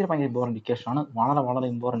 ഇത് ഭയങ്കര ഇമ്പോർട്ടൻ്റ് ഇക്വേഷൻ ആണ്. വളരെ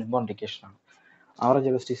ഇമ്പോർട്ടൻ്റ് ഇക്വേഷൻ ആണ്. Average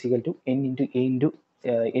velocity is equal to N into A into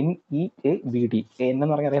NeAVD.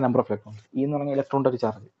 എന്ന് പറഞ്ഞാൽ നമ്പർ ഓഫ് ഇലക്ട്രോൺസ്, E എന്ന് പറഞ്ഞാൽ ഇലക്ട്രോണിൻ്റെ ഒരു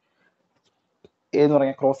ചാർജ്, A എന്ന്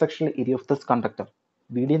പറഞ്ഞാൽ cross sectional area of this conductor,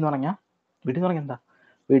 VD എന്ന് പറഞ്ഞാൽ എന്താ?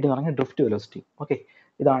 VD എന്ന് പറഞ്ഞാൽ ഡ്രിഫ്റ്റ് വെലോസിറ്റി. ഓക്കെ,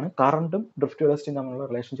 ഇതാണ് കറണ്ടും ഡ്രിഫ്റ്റ് വെലോസിറ്റിയും തമ്മിലുള്ള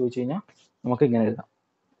റിലേഷൻ ചോദിച്ചു കഴിഞ്ഞാൽ നമുക്ക് ഇങ്ങനെ എഴുതാം.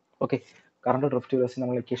 ഓക്കെ, കറണ്ട് ഡ്രിഫ്റ്റ് വെലോസിറ്റി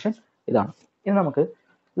നമ്മുടെ ഇക്വേഷൻ ഇതാണ്. ഇനി നമുക്ക്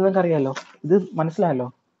ഇത് നിങ്ങൾക്കറിയാമല്ലോ, ഇത് മനസ്സിലായല്ലോ.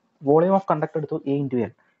 വോളിയം ഓഫ് കണ്ടക്ടർ എടുത്തു A into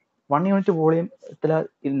L. 1 unit വോളിയത്തിലെ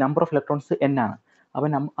number of electrons N ആണ്.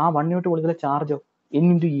 അപ്പം ആ 1 യൂണിറ്റ് വോളിയത്തിലെ ചാർജോ N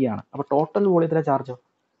ഇൻറ്റു E ആണ്. അപ്പോൾ ടോട്ടൽ വോളിയത്തിലെ ചാർജോ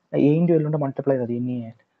A ഇൻറ്റു എൽ കൊണ്ട് മൾട്ടിപ്ലൈ ചെയ്താൽ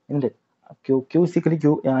NeAl. എന്നിട്ട് I Q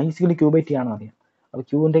ബൈ T ആണെന്ന് അറിയാം. അപ്പോൾ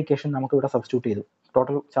Qൻ്റെ ഇക്വേഷൻ നമുക്ക് ഇവിടെ സബ്സ്റ്റിറ്റ്യൂട്ട് ചെയ്തു,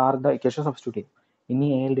 ടോട്ടൽ ചാർജിൻ്റെ ഇക്വേഷൻ സബ്സ്റ്റിറ്റ്യൂട്ട് ചെയ്തു.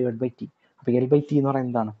 NeAl divide by T. അപ്പോൾ L ബൈ T എന്ന്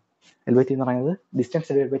പറയുന്നത് എന്താണ്? L ബൈ T എന്ന് പറയുന്നത് ഡിസ്റ്റൻസ്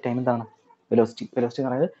ഡിവൈഡ് ബൈ ടൈം എന്താണ്? വെലോസിറ്റി എന്ന്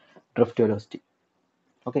പറയുന്നത് ഡ്രിഫ്റ്റ് വെലോസിറ്റി.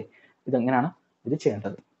 ഓക്കെ, ഇതെങ്ങനെയാണ് ഇത്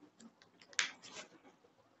ചെയ്യേണ്ടത്?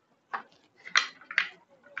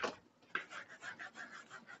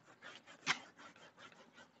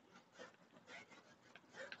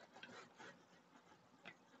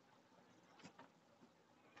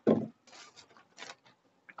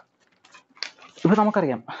 ഇപ്പോൾ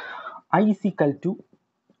നമുക്കറിയാം I is equal to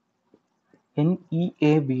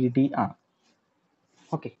NeAVD ആണ്.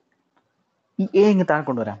 ഓക്കെ, ഈ A ഇങ്ങ് താഴെ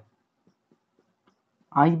കൊണ്ടുവരാം.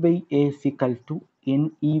 I by A is equal to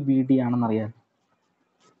NeVD ആണെന്നറിയാം.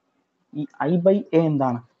 ഈ I ബൈ A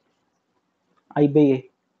എന്താണ്? I ബൈ A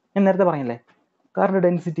ഞാൻ നേരത്തെ പറഞ്ഞല്ലേ, കാരണം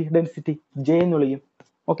ഡെൻസിറ്റി J എന്ന് വിളിക്കും.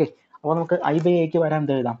 ഓക്കെ, അപ്പോൾ നമുക്ക് I ബൈ Aക്ക് വരാൻ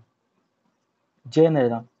എന്ത് എഴുതാം? J എന്ന്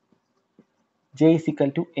എഴുതാം. J is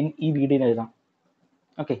equal to NeVD എന്ന് എഴുതാം.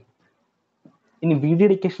 ഓക്കെ, ഇനി VD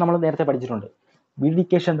ഇക്വേഷൻ നമ്മൾ നേരത്തെ പഠിച്ചിട്ടുണ്ട്. VD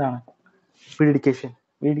ഇക്വേഷൻ എന്താണ്? VD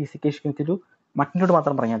ഇക്വേഷൻ മറ്റിനോട്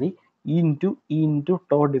മാത്രം പറഞ്ഞാൽ മതി. E into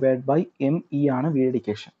to divide by M E ആണ് വി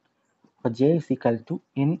ഡിക്കേഷൻ. അപ്പോൾ J is equal to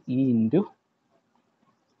N E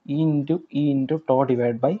into to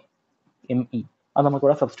divide by M E. അത്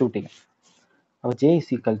നമുക്കിവിടെ സബ്സ്റ്റിറ്റ്യൂട്ട് ചെയ്യാം. അപ്പോൾ J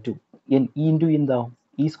is equal to N E into എന്താവും,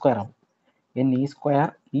 ഇ സ്ക്വയർ ആവും. N E square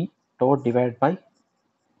E to divide by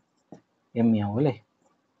M E ആവും അല്ലേ.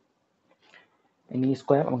 N E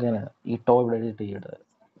square നമുക്ക് ഈ ടോ ഇവിടെ എഴുതിയിട്ട് ചെയ്യേണ്ടത്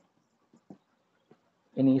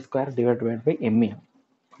N E square divide by M E ആണ്.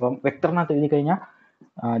 അപ്പം വെക്ടറിനകത്ത് എഴുതി കഴിഞ്ഞാൽ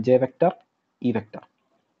J vector E vector.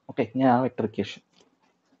 Okay, ഇങ്ങനെയാണ് വെക്ടർ ഇക്വേഷൻ.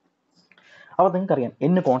 അപ്പോൾ നിങ്ങൾക്കറിയാം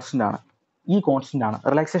എൻ കോൺസ്റ്റൻ്റ് ആണ്, ഈ കോൺസ്റ്റൻ്റ് ആണ്,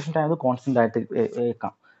 റിലാക്സേഷൻ ടൈം കോൺസ്റ്റൻ്റ് ആയിട്ട്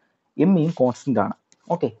വെക്കാം, എം ഇയും കോൺസ്റ്റൻ്റ് ആണ്.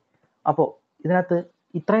 ഓക്കെ, അപ്പോൾ ഇതിനകത്ത്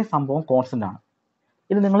ഇത്രയും സംഭവം കോൺസ്റ്റൻ്റ് ആണ്.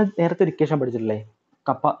 ഇത് നിങ്ങൾ നേരത്തെ ഒരു equation പഠിച്ചിട്ടില്ലേ,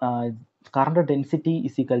 current density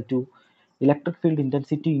is equal to electric field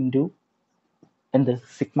intensity into എന്ത്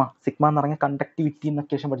സിഗ്മ എന്ന് പറഞ്ഞാൽ കണ്ടക്ടിവിറ്റി എന്ന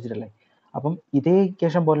ഇക്വേഷൻ പഠിച്ചിട്ടില്ലേ. അപ്പം ഇതേ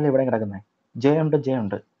ഇക്വേഷൻ പോലെയല്ലേ ഇവിടെ കിടക്കുന്നത്, ജെ ഉണ്ട്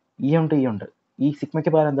ഇ ഉണ്ട്, ഈ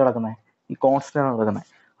സിഗ്മയ്ക്ക് പകരം എന്താ കിടക്കുന്നത്, ഈ കോൺസ്റ്റൻ്റ് ആണ് കിടക്കുന്നത്.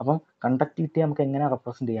 അപ്പം കണ്ടക്ടിവിറ്റി നമുക്ക് എങ്ങനെ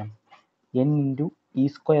റെപ്രസെൻറ്റ് ചെയ്യാം, N into E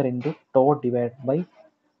square into to divide by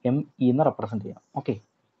M E എന്ന് റെപ്രസെൻറ്റ് ചെയ്യാം. ഓക്കെ,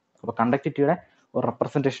 അപ്പോൾ കണ്ടക്ടിവിറ്റിയുടെ ഒരു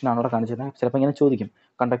റെപ്രസെൻറ്റേഷൻ ആണ് ഇവിടെ കാണിച്ചിരുന്നത്. ചിലപ്പോൾ ഇങ്ങനെ ചോദിക്കും,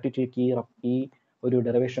 കണ്ടക്ടിവിറ്റിക്ക് ഈ ഒരു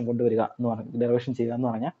ഡെറിവേഷൻ കൊണ്ടുവരിക എന്ന് പറഞ്ഞാൽ, ഡെറിവേഷൻ ചെയ്യുക എന്ന്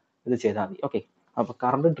പറഞ്ഞാൽ ഇത് ചെയ്താൽ മതി. ഓക്കെ, അപ്പോൾ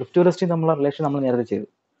കറണ്ട് ഡ്രിഫ്റ്റ് വെലോസിറ്റി നമ്മളെ റിലേഷൻ നമ്മൾ നേരത്തെ ചെയ്തു,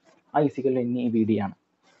 ആ is equal N E V D ആണ്.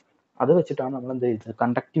 അത് വെച്ചിട്ടാണ് നമ്മൾ എന്ത് ചെയ്തത്,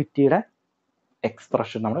 കണ്ടക്ടിവിറ്റിയുടെ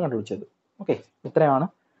എക്സ്പ്രഷൻ നമ്മൾ കണ്ടുപിടിച്ചത്. ഓക്കെ, ഇത്രയാണ്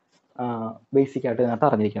ബേസിക് ആയിട്ട് ഇതിനകത്ത്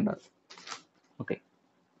അറിഞ്ഞിരിക്കേണ്ടത്. ഓക്കെ,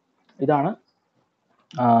 ഇതാണ്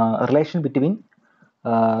റിലേഷൻ ബിറ്റ്വീൻ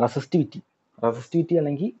റെസിസ്റ്റിവിറ്റി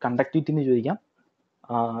അല്ലെങ്കിൽ കണ്ടക്ടിവിറ്റി എന്ന് ചോദിക്കാം,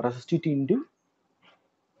 റെസിസ്റ്റിവിറ്റി ഇൻറ്റു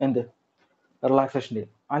എന്ത് റിലാക്സേഷൻ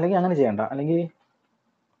ചെയ്യും, അല്ലെങ്കിൽ അങ്ങനെ ചെയ്യണ്ട, അല്ലെങ്കിൽ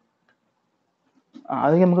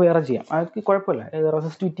അത് നമുക്ക് വേറെ ചെയ്യാം, അതൊക്കെ കുഴപ്പമില്ല.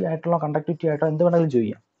 റെസിസ്റ്റിവിറ്റി ആയിട്ടുള്ള കണ്ടക്ടിവിറ്റി ആയിട്ടോ എന്ത് വേണമെങ്കിലും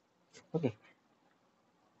ചെയ്യാം. ഓക്കെ,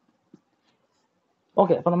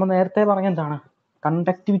 അപ്പോൾ നമ്മൾ നേരത്തെ പറഞ്ഞ എന്താണ്,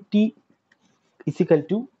 conductivity is equal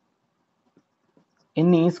to N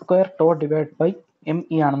E square tau divide by M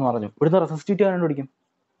E ആണെന്ന് പറഞ്ഞു. ഇവിടുന്ന് റെസിസ്റ്റിവിറ്റി കണ്ടുപിടിക്കും.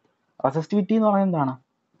 റെസിസ്റ്റിവിറ്റി എന്ന് പറയുന്നത് എന്താണ്,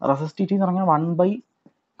 റെസിസ്റ്റിവിറ്റി എന്ന് പറഞ്ഞാൽ 1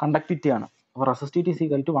 കണ്ടക്ടിവിറ്റി ആണ്. അപ്പോൾ റെസിസ്റ്റിവിറ്റി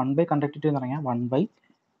ഇസിക്കൽ ടു 1 കണ്ടക്ടിവിറ്റി എന്ന് പറഞ്ഞാൽ 1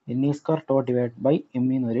 N E square tau divide by M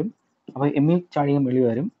E എന്ന് വരും. അപ്പോൾ എം ഇ ചാടിയും വെളി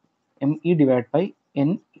വരും, M E divide by N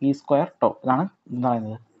E square tau. ഇതാണ് എന്ന്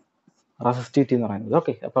പറയുന്നത് റെസിസ്റ്റിവിറ്റി എന്ന് പറയുന്നത്.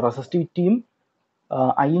 ഓക്കെ, അപ്പോൾ റെസിസ്റ്റിവിറ്റിയും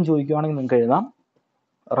ഐയും ചോദിക്കുകയാണെങ്കിൽ നിങ്ങൾക്ക് എഴുതാം,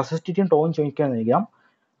 റെസിസ്റ്റിവിറ്റിയും ടോയും ചോദിക്കുകയാണെന്ന് എഴുതാം,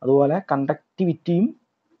 അതുപോലെ കണ്ടക്ടിവിറ്റിയും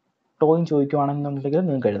ടോയും ചോദിക്കുകയാണെന്നുണ്ടെങ്കിൽ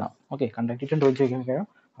നിങ്ങൾക്ക് എഴുതാം. ഓക്കെ, കണ്ടക്ടിവിറ്റിയും ടോയും ചോദിക്കുകയാണെങ്കിൽ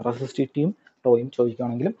റെസിസ്റ്റിവിറ്റിയും ടോയും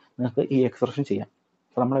ചോദിക്കുകയാണെങ്കിലും നിങ്ങൾക്ക് ഈ എക്സ്പ്രഷൻ ചെയ്യാം.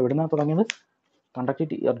 അപ്പോൾ നമ്മൾ എവിടെ നിന്നാണ് തുടങ്ങിയത്,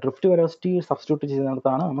 കണ്ടക്ടിവിറ്റി ഡ്രിഫ്റ്റ് വെലോസിറ്റി സബ്സ്റ്റിറ്റ്യൂട്ട്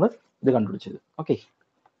ചെയ്യുന്നിടത്താണ് നമ്മൾ ഇത് കണ്ടുപിടിച്ചത്. ഓക്കെ,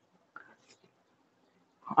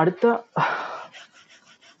 അടുത്ത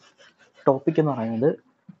ടോപ്പിക് എന്ന് പറയുന്നത്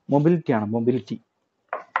മൊബിലിറ്റി ആണ്.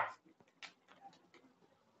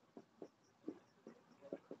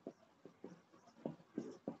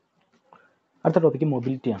 അടുത്ത ടോപ്പിക്ക്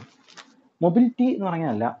മൊബിലിറ്റിയാണ്. മൊബിലിറ്റി എന്ന്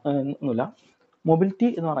പറഞ്ഞാൽ ഒന്നുമില്ല, മൊബിലിറ്റി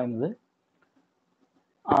എന്ന് പറയുന്നത്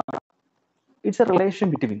it's A relation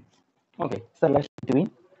between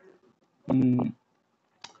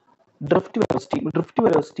drift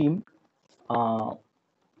വെലോസിറ്റിയും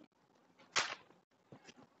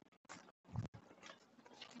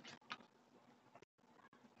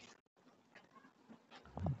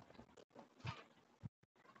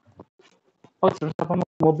അപ്പം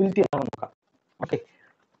മൊബിലിറ്റി ആണ് നോക്കാം. ഓക്കെ,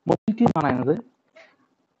 മൊബിലിറ്റി എന്ന് പറയുന്നത്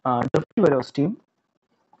ഡ്രിഫ്റ്റ്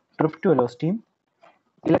വെലോസിറ്റിയും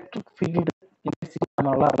ഇലക്ട്രിക് ഫീൽഡ് ഇൻറ്റൻസിറ്റി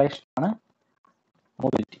തമ്മിലുള്ള റിലേഷനാണ്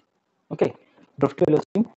mobility. Okay, drift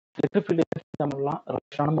വെലോസിറ്റിയും electric field intensity തമ്മിലുള്ള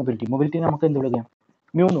റിലേഷനാണ് മൊബിലിറ്റി. മൊബിലിറ്റി നമുക്ക് എന്ത് വിളിക്കാം,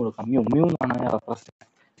 മ്യൂ എന്ന് കൊടുക്കാം. മ്യൂ എന്നാണ് represent.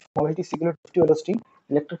 Mobility signal drift വെലോസിറ്റിയും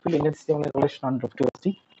electric field intensity തമ്മിലുള്ള റിലേഷനാണ് ഡ്രിഫ്റ്റ്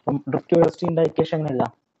വെലോസിറ്റി. അപ്പം ഡ്രിഫ്റ്റ് വെലോസിറ്റിന്റെ ഇക്വേഷൻ എങ്ങനെ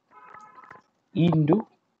എഴുതാം, E into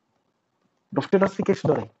drift velocity equation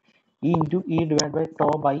എന്ന് പറയും E into E divide by to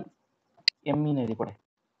by M എന്ന് എഴുതിക്കൂടെ,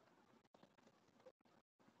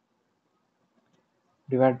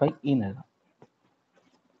 ഡിവൈഡ് ബൈ ഇ എന്ന് എഴുതാം.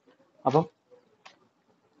 അപ്പം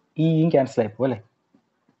ഇയും ക്യാൻസൽ ആയി പോകും അല്ലേ.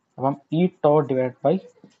 അപ്പം E to divide by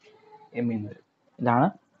M എന്ന് വരും. ഇതാണ്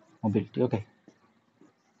മൊബിലിറ്റി. ഓക്കെ,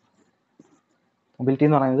 മൊബിലിറ്റി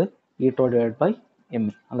എന്ന് പറയുന്നത് E to divide by M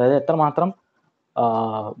E, അതായത് എത്രമാത്രം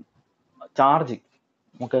ചാർജ്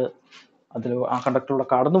നമുക്ക് അതിൽ ആ കണ്ടക്ടറിലൂടെ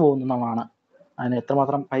കടന്നു പോകുന്നതാണ്, അതിന്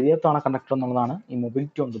എത്രമാത്രം പര്യാപ്തമാണ് കണ്ടക്ടർ എന്നുള്ളതാണ് ഈ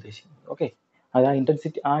മൊബിലിറ്റി കൊണ്ട് ഉദ്ദേശിക്കുന്നത്. ഓക്കെ, അത് ആ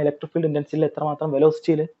ഇൻറ്റൻസിറ്റി, ആ ഇലക്ട്രിക് ഫീൽഡ് ഇൻറ്റൻസിറ്റിയിൽ എത്രമാത്രം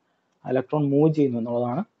വെലോസിറ്റിയിൽ ഇലക്ട്രോൺ മൂവ് ചെയ്യുന്നു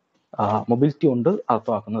എന്നുള്ളതാണ് മൊബിലിറ്റി കൊണ്ട്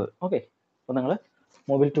അർത്ഥമാക്കുന്നത്. ഓക്കെ, അപ്പോൾ നിങ്ങൾ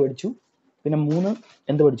മൊബിലിറ്റി പഠിച്ചു. പിന്നെ 3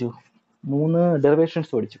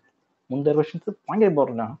 ഡെറിവേഷൻസ് പഠിച്ചു. 3 ഡെറിവേഷൻസ് ഭയങ്കര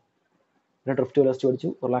ഇമ്പോർട്ടൻ്റ് ആണ്. പിന്നെ ഡ്രിഫ്റ്റ് വെലോസിറ്റി പഠിച്ചു,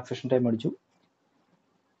 റിലാക്സേഷൻ ടൈം പഠിച്ചു,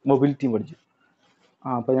 മൊബിലിറ്റിയും പഠിച്ചു.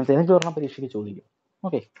 അപ്പോൾ ഇതിനകത്ത് എനിക്ക് പറഞ്ഞ പരീക്ഷയ്ക്ക് ചോദിക്കും.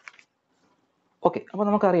 ഓക്കെ, അപ്പോൾ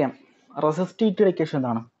നമുക്കറിയാം റെസിസ്റ്റിവിറ്റിയുടെ ഇക്വേഷൻ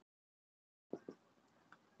എന്താണ്?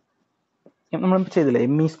 നമ്മൾ ചെയ്തില്ലേ,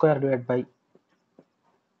 me²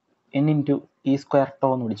 n × e² τ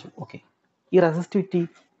എന്ന് വിളിച്ചു. ഓക്കെ, ഈ റെസിസ്റ്റിവിറ്റി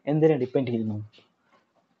എന്തിനെ ഡിപ്പെൻഡ് ചെയ്യുന്നു?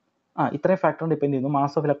 ഇത്രയും ഫാക്ടർ ഡിപ്പെൻഡ് ചെയ്യുന്നു.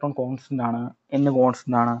 മാസ് ഓഫ് ഇലക്ട്രോൺ കോൺസ്റ്റന്റ് ആണ്, n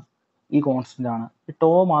കോൺസ്റ്റന്റ് ആണ്, ഈ കോൺസ്റ്റന്റ് ആണ്,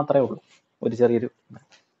 ടോ മാത്രമേ ഉള്ളൂ ഒരു ചെറിയൊരു.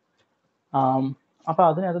 അപ്പോൾ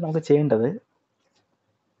അതിനകത്ത് നമുക്ക് ചെയ്യേണ്ടത്,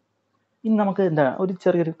 ഇനി നമുക്ക് എന്താ ഒരു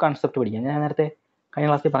ചെറിയൊരു കൺസെപ്റ്റ് പഠിക്കാം. ഞാൻ നേരത്തെ കഴിഞ്ഞ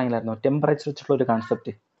ക്ലാസ്സിൽ പറഞ്ഞില്ലായിരുന്നു ടെമ്പറേച്ചർ വെച്ചിട്ടുള്ള ഒരു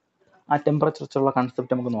കൺസെപ്റ്റ്. ആ ടെമ്പറേച്ചർ വെച്ചുള്ള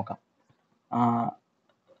കൺസെപ്റ്റ് നമുക്ക് നോക്കാം.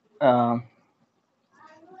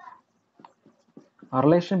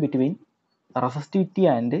 Relation between resistivity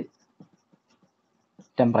and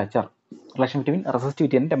temperature.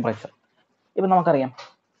 ഇപ്പം നമുക്കറിയാം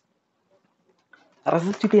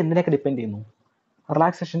റെസിസ്റ്റിവിറ്റി എന്തിനൊക്കെ ഡിപ്പെൻഡ് ചെയ്യുന്നു?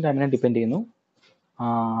 റിലാക്സേഷൻ ടൈമിനെ ഡിപ്പെൻഡ് ചെയ്യുന്നു,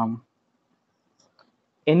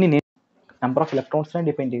 എന്നിനെ നമ്പർ ഓഫ് ഇലക്ട്രോൺസിനെ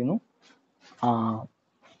ഡിപ്പെൻഡ് ചെയ്യുന്നു,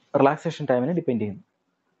 റിലാക്സേഷൻ ടൈമിനെ ഡിപ്പെൻഡ് ചെയ്യുന്നു.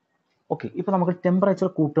 ഓക്കെ, ഇപ്പോൾ നമുക്ക് ടെമ്പറേച്ചർ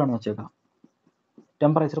കൂട്ടുകയാണെന്ന് വെച്ചേക്കാം.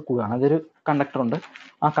 ടെമ്പറേച്ചർ കൂടുകയാണ്, അതൊരു കണ്ടക്ടർ ഉണ്ട്,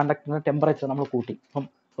 ആ കണ്ടക്ടറിൻ്റെ ടെമ്പറേച്ചർ നമ്മൾ കൂട്ടി. ഇപ്പം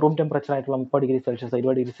റൂം ടെമ്പറേച്ചർ ആയിട്ടുള്ള 30 ഡിഗ്രി സെൽഷ്യസ്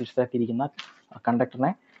 20 ഡിഗ്രി സെൽഷ്യസ് ഒക്കെ ഇരിക്കുന്ന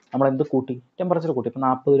കണ്ടക്ടറിനെ നമ്മൾ എന്ത് കൂട്ടി? ടെമ്പറേച്ചർ കൂട്ടി. ഇപ്പം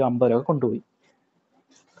 40 50 ഒക്കെ കൊണ്ടുപോയി.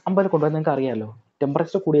 50 കൊണ്ടുപോയി നിങ്ങൾക്ക് അറിയാമല്ലോ,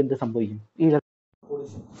 ടെമ്പറേച്ചർ കൂടി എന്ത് സംഭവിക്കും? ഈ ഇലക്ട്രോൺ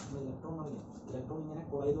ഇങ്ങനെ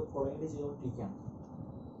കൊളൈഡ് ചെയ്തുകൊണ്ടിരിക്കുകയാണ്.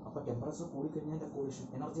 അപ്പോൾ ടെമ്പറേച്ചർ കൂടിക്കഴിഞ്ഞാൽ കൊളിഷൻ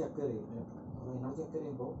എനർജി അക്വയർ ചെയ്യും. അപ്പോൾ എനർജി അക്വയർ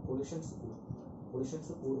ചെയ്യുമ്പോൾ കൊളിഷൻസ് കൂടും.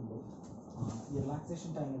 കൊളിഷൻസ് കൂടുമ്പോൾ ഈ റിലാക്സേഷൻ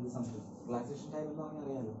ടൈം എന്ത് സംഭവിക്കും? റിലാക്സേഷൻ ടൈം എന്ന് പറഞ്ഞാൽ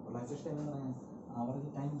അറിയാമല്ലോ, റിലാക്സേഷൻ ടൈം എന്ന് പറഞ്ഞാൽ average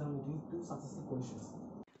time between 2 successive collisions.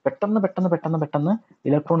 പെട്ടെന്ന്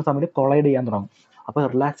ഇലക്ട്രോൺ തമ്മിൽ കൊളൈഡ് ചെയ്യാൻ തുടങ്ങും. അപ്പോൾ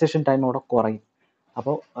റിലാക്സേഷൻ ടൈം അവിടെ കുറയും.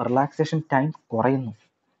 അപ്പോൾ റിലാക്സേഷൻ ടൈം കുറയുന്നു.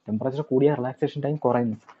 ടെമ്പറേച്ചർ കൂടിയ റിലാക്സേഷൻ ടൈം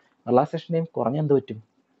കുറയുന്നു. റിലാക്സേഷൻ ടൈം കുറഞ്ഞാൽ എന്ത് പറ്റും?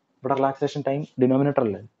 ഇവിടെ റിലാക്സേഷൻ ടൈം ഡിനോമിനേറ്റർ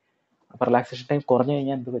അല്ലേ. അപ്പോൾ റിലാക്സേഷൻ ടൈം കുറഞ്ഞു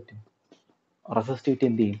കഴിഞ്ഞാൽ എന്ത് പറ്റും? റെസിസ്റ്റിവിറ്റി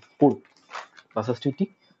എന്ത് ചെയ്യും? കൂടും. റെസിസ്റ്റിവിറ്റി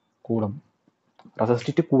കൂടും.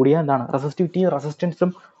 റെസിസ്റ്റിവിറ്റി കൂടിയാൽ എന്താണ്? റെസിസ്റ്റിവിറ്റി റെസിസ്റ്റൻസും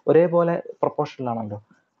ഒരേപോലെ പ്രൊപ്പോർഷനിലാണല്ലോ.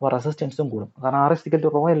 അപ്പോൾ റെസിസ്റ്റൻസും കൂടും. കാരണം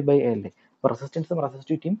R=ρL/A അല്ലേ. അപ്പോൾ റെസിസ്റ്റൻസും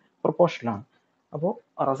റെസിസ്റ്റിവിറ്റിയും പ്രൊപ്പോർഷനിലാണ്. അപ്പോൾ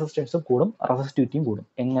റെസിസ്റ്റൻസും കൂടും, റെസിസ്റ്റിവിറ്റിയും കൂടും.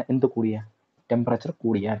 എന്ത് കൂടിയാൽ? ടെമ്പറേച്ചർ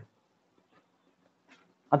കൂടിയാൽ.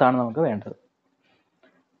 അതാണ് നമുക്ക് വേണ്ടത്.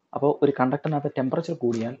 അപ്പോൾ ഒരു കണ്ടക്ടറിനകത്ത് ടെമ്പറേച്ചർ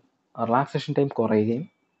കൂടിയാൽ റിലാക്സേഷൻ ടൈം കുറയുകയും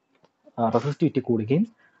റെസിസ്റ്റിവിറ്റി കൂടുകയും,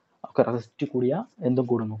 ഒക്കെ റെസിസ്റ്റിവിറ്റി കൂടിയാൽ എന്തും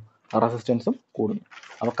കൂടുന്നു? റെസിസ്റ്റൻസും കൂടുന്നു.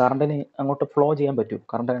 അപ്പോൾ കറണ്ടിന് അങ്ങോട്ട് ഫ്ലോ ചെയ്യാൻ പറ്റും?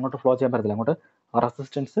 കറണ്ടിന് അങ്ങോട്ട് ഫ്ലോ ചെയ്യാൻ പറ്റത്തില്ല. അങ്ങോട്ട്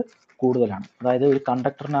റെസിസ്റ്റൻസ് കൂടുതലാണ്. അതായത് ഒരു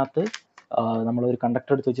കണ്ടക്ടറിനകത്ത് നമ്മളൊരു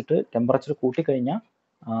കണ്ടക്ടർ എടുത്ത് വെച്ചിട്ട് ടെമ്പറേച്ചർ കൂട്ടിക്കഴിഞ്ഞാൽ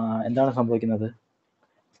എന്താണ് സംഭവിക്കുന്നത്?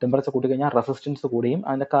 ടെമ്പറേച്ചർ കൂട്ടിക്കഴിഞ്ഞാൽ റെസിസ്റ്റൻസ് കൂടുകയും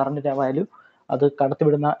അതിൻ്റെ കറണ്ടിൻ്റെ വാല്യൂ, അത്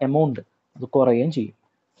കടത്തിവിടുന്ന എമൗണ്ട് അത് കുറയുകയും ചെയ്യും.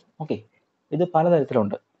 ഓക്കെ, ഇത്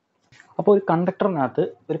പലതരത്തിലുണ്ട്. അപ്പോൾ ഒരു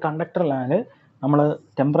കണ്ടക്ടറിലാണ് നമ്മൾ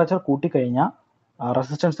ടെമ്പറേച്ചർ കൂട്ടിക്കഴിഞ്ഞാൽ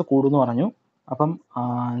റെസിസ്റ്റൻസ് കൂടുമെന്ന് പറഞ്ഞു. അപ്പം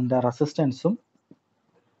എന്താ റെസിസ്റ്റൻസും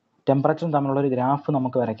ടെമ്പറേച്ചറും തമ്മിലുള്ള ഒരു ഗ്രാഫ്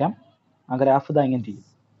നമുക്ക് വരയ്ക്കാം. ആ ഗ്രാഫ് ഇതാ ഇങ്ങനെ ഇരിക്കും.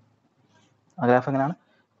 ആ ഗ്രാഫ് എങ്ങനെയാണ്?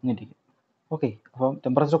 ഇങ്ങനെ ഇരിക്കും. ഓക്കെ, അപ്പം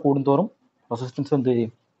ടെമ്പറേച്ചർ കൂടുന്തോറും റെസിസ്റ്റൻസ് എന്ത്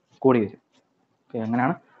ചെയ്യും? കൂടി വരും. ഓക്കെ,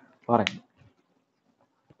 അങ്ങനെയാണ് പറയുന്നത്.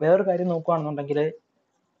 വേറൊരു കാര്യം നോക്കുകയാണെന്നുണ്ടെങ്കിൽ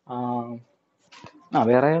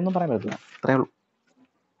വേറെ ഒന്നും പറയാൻ പറ്റില്ല, ഇത്രയേ ഉള്ളൂ.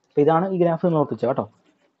 അപ്പോൾ ഇതാണ് ഈ ഗ്രാഫ് നിങ്ങൾ ഓർത്തിച്ചോ കേട്ടോ.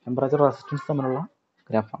 ടെമ്പറേച്ചർ റെസിസ്റ്റൻസ് തമ്മിലുള്ള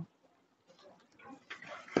ഗ്രാഫാണ്.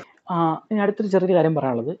 ഇനി അടുത്തൊരു ചെറിയ കാര്യം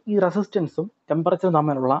പറയാനുള്ളത്, ഈ റെസിസ്റ്റൻസും ടെമ്പറേച്ചറും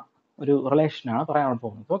തമ്മിലുള്ള ഒരു റിലേഷനാണ് പറയാൻ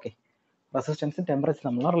പോകുന്നത്. ഓക്കെ, റെസിസ്റ്റൻസും ടെമ്പറേച്ചറും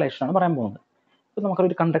തമ്മിലുള്ള റിലേഷനാണ് പറയാൻ പോകുന്നത്. ഇപ്പോൾ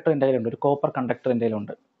നമുക്കൊരു കണ്ടക്ടർ എൻ്റെ കയ്യിലുണ്ട്, ഒരു കോപ്പർ കണ്ടക്ടർ എൻ്റെ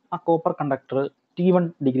കയ്യിലുണ്ട്. ആ copper conductor T1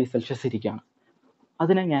 degree Celsius ഇരിക്കുകയാണ്.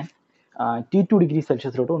 അതിനെ ഞാൻ T2 ഡിഗ്രി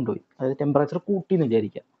സെൽഷ്യസിലോട്ട് കൊണ്ടുപോയി. അതായത് ടെമ്പറേച്ചർ കൂട്ടി എന്ന്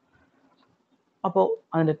വിചാരിക്കുക. അപ്പോൾ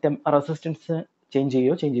അതിൻ്റെ റെസിസ്റ്റൻസ് ചേഞ്ച്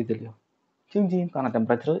ചെയ്തില്ലയോ? ചേഞ്ച് ചെയ്യും. കാരണം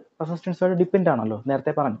ടെമ്പറേച്ചർ റെസിസ്റ്റൻസുമായിട്ട് ഡിപ്പെൻഡ് ആണല്ലോ,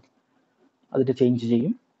 നേരത്തെ പറഞ്ഞു. അതിൻ്റെ ചേഞ്ച്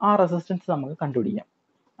ചെയ്യും. ആ റെസിസ്റ്റൻസ് നമുക്ക് കണ്ടുപിടിക്കാം.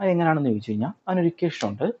 അതെങ്ങനെയാണെന്ന് ചോദിച്ചു കഴിഞ്ഞാൽ അതിനൊരു ഇക്വേഷൻ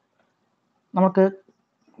ഉണ്ട്. നമുക്ക്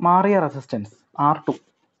മാറിയ റെസിസ്റ്റൻസ് R2,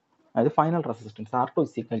 അതായത് final resistance R2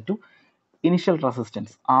 = initial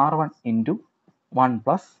resistance R1 × 1 +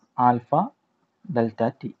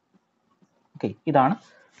 α∆T. Okay, ഇതാണ്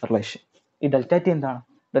റിലേഷൻ. ഈ ∆T എന്താണ്?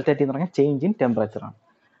 ∆T എന്ന് പറഞ്ഞാൽ ചേഞ്ച് ഇൻ ടെമ്പറേച്ചർ ആണ്.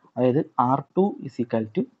 അതായത് R2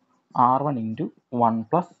 = R1 × 1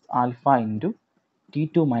 + α ×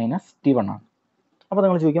 T2 - T1 ആണ്. അപ്പോൾ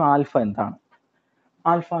നിങ്ങൾ ചോദിക്കും ആൽഫ എന്താണ്?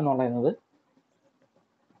 ആൽഫ എന്ന് പറയുന്നത്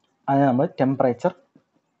അതിന് നമ്മൾ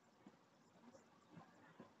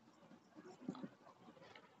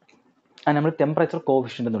ടെമ്പറേച്ചർ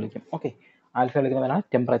കോഫിഷ്യൻ്റ് എന്ന് വിളിക്കും. Okay, alpha വിളിക്കുന്നവരാണ്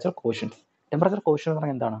temperature quotient. Temperature quotient എന്ന്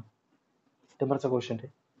പറഞ്ഞാൽ എന്താണ്? ടെമ്പറേച്ചർ കോഷ്യൻ്റ്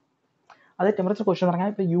എന്ന് പറഞ്ഞാൽ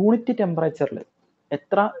ഇപ്പോൾ യൂണിറ്റ് ടെമ്പറേച്ചറിൽ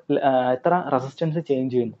എത്ര റെസിസ്റ്റൻസ്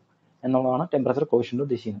ചേഞ്ച് ചെയ്യുന്നു എന്നുള്ളതാണ് ടെമ്പറേച്ചർ കോഷ്യൻ്റ്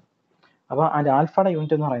ഉദ്ദേശിക്കുന്നത്. അപ്പോൾ അതിൻ്റെ ആൽഫയുടെ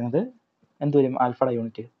യൂണിറ്റ് എന്ന് പറയുന്നത് എന്ത് വരും? ആൽഫയുടെ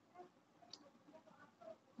യൂണിറ്റ്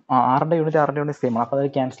ആറിൻ്റെ യൂണിറ്റ് സെയിം ആണ്. അപ്പോൾ അത്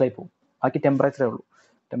ക്യാൻസൽ ആയി പോകും. ബാക്കി ടെമ്പറേച്ചറേ ഉള്ളൂ.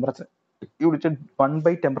 ടെമ്പറേച്ചർ യൂണിറ്റ്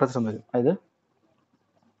 1/ടെമ്പറേച്ചർ എന്ന് വരും. അതായത്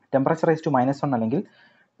ടെമ്പറേച്ചർ റൈസ് ടു -1 അല്ലെങ്കിൽ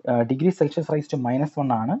ഡിഗ്രി സെൽഷ്യസ് റൈസ് ടു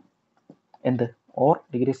 -1 ആണ് എന്ത്? Or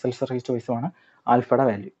degree Celsius raise to -1 ആണ് ആൽഫയുടെ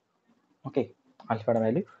വാല്യൂ. ഓക്കെ, ആൽഫയുടെ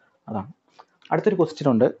വാല്യൂ അതാണ്. അടുത്തൊരു ക്വസ്റ്റ്യൻ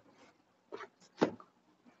ഉണ്ട്.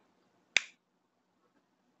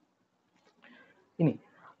 ഇനി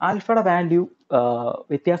ആൽഫയുടെ വാല്യൂ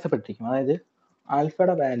വ്യത്യാസപ്പെട്ടിരിക്കും. അതായത്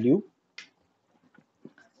ആൽഫയുടെ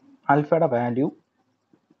വാല്യൂ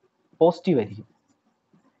പോസിറ്റീവ് ആയിരിക്കും.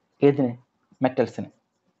 ഏതിന്? മെറ്റൽസിന്.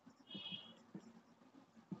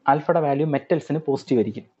 ആൽഫയുടെ വാല്യൂ മെറ്റൽസിന് പോസിറ്റീവ്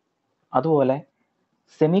ആയിരിക്കും. അതുപോലെ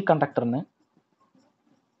സെമി കണ്ടക്ടറിന്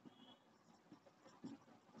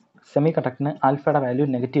ആൽഫയുടെ വാല്യൂ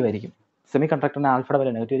നെഗറ്റീവ് ആയിരിക്കും.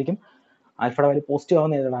 ആൽഫയുടെ വാല്യൂ പോസിറ്റീവ്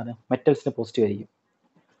ആവുന്ന ഏതാണ്? മെറ്റൽസിന് പോസിറ്റീവ് ആയിരിക്കും.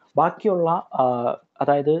 ബാക്കിയുള്ള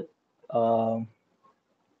അതായത്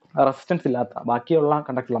റെസിസ്റ്റൻസ് ഇല്ലാത്ത ബാക്കിയുള്ള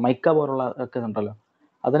കണ്ടക്ടറുള്ള മൈക്ക പോലുള്ള ഒക്കെ ഉണ്ടല്ലോ,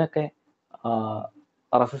 അതിനൊക്കെ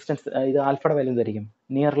റെസിസ്റ്റൻസ് ഇത് ആൽഫയുടെ വാല്യൂ എന്തായിരിക്കും?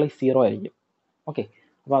 നിയർലി 0 ആയിരിക്കും. ഓക്കെ,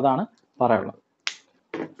 അപ്പോൾ അതാണ് പറയാനുള്ളത്.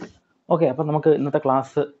 ഓക്കെ, അപ്പം നമുക്ക് ഇന്നത്തെ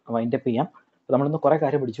ക്ലാസ് വൈൻഡപ്പ് ചെയ്യാം. നമ്മളിന്ന് കുറേ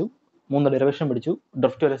കാര്യം പഠിച്ചു. 3 ഡെറിവേഷൻ പഠിച്ചു,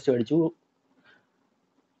 ഡ്രിഫ്റ്റ് വെലോസിറ്റി പഠിച്ചു,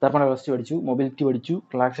 തെർമൽ വെലോസിറ്റി പഠിച്ചു, മൊബിലിറ്റി പഠിച്ചു,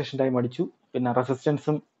 റിലാക്സേഷൻ ടൈം പഠിച്ചു, പിന്നെ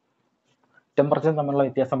റെസിസ്റ്റൻസും ടെമ്പറേച്ചറും തമ്മിലുള്ള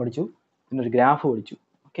വ്യത്യാസം പഠിച്ചു, പിന്നെ ഒരു ഗ്രാഫ് പഠിച്ചു.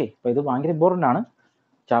 ഓക്കെ, അപ്പോൾ ഇത് ഭയങ്കര ഇമ്പോർട്ടൻ്റ് ആണ്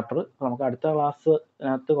ചാപ്റ്റർ. അപ്പോൾ നമുക്ക് അടുത്ത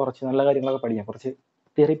ക്ലാസ്സിനകത്ത് കുറച്ച് നല്ല കാര്യങ്ങളൊക്കെ പഠിക്കാം. കുറച്ച്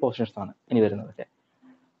തിയറി പോർഷൻസ് ആണ് ഇനി വരുന്നതൊക്കെ.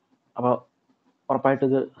 അപ്പോൾ ഉറപ്പായിട്ട്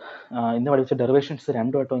ഇത് ഇന്ന് പഠിച്ച ഡെറിവേഷൻസ്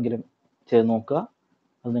 2 വട്ടമെങ്കിലും ചെയ്ത് നോക്കുക.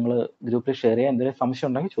 അത് നിങ്ങൾ ഗ്രൂപ്പിൽ ഷെയർ ചെയ്യുക. എന്തെങ്കിലും സംശയം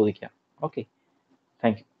ഉണ്ടെങ്കിൽ ചോദിക്കുക. Okay,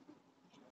 thank you.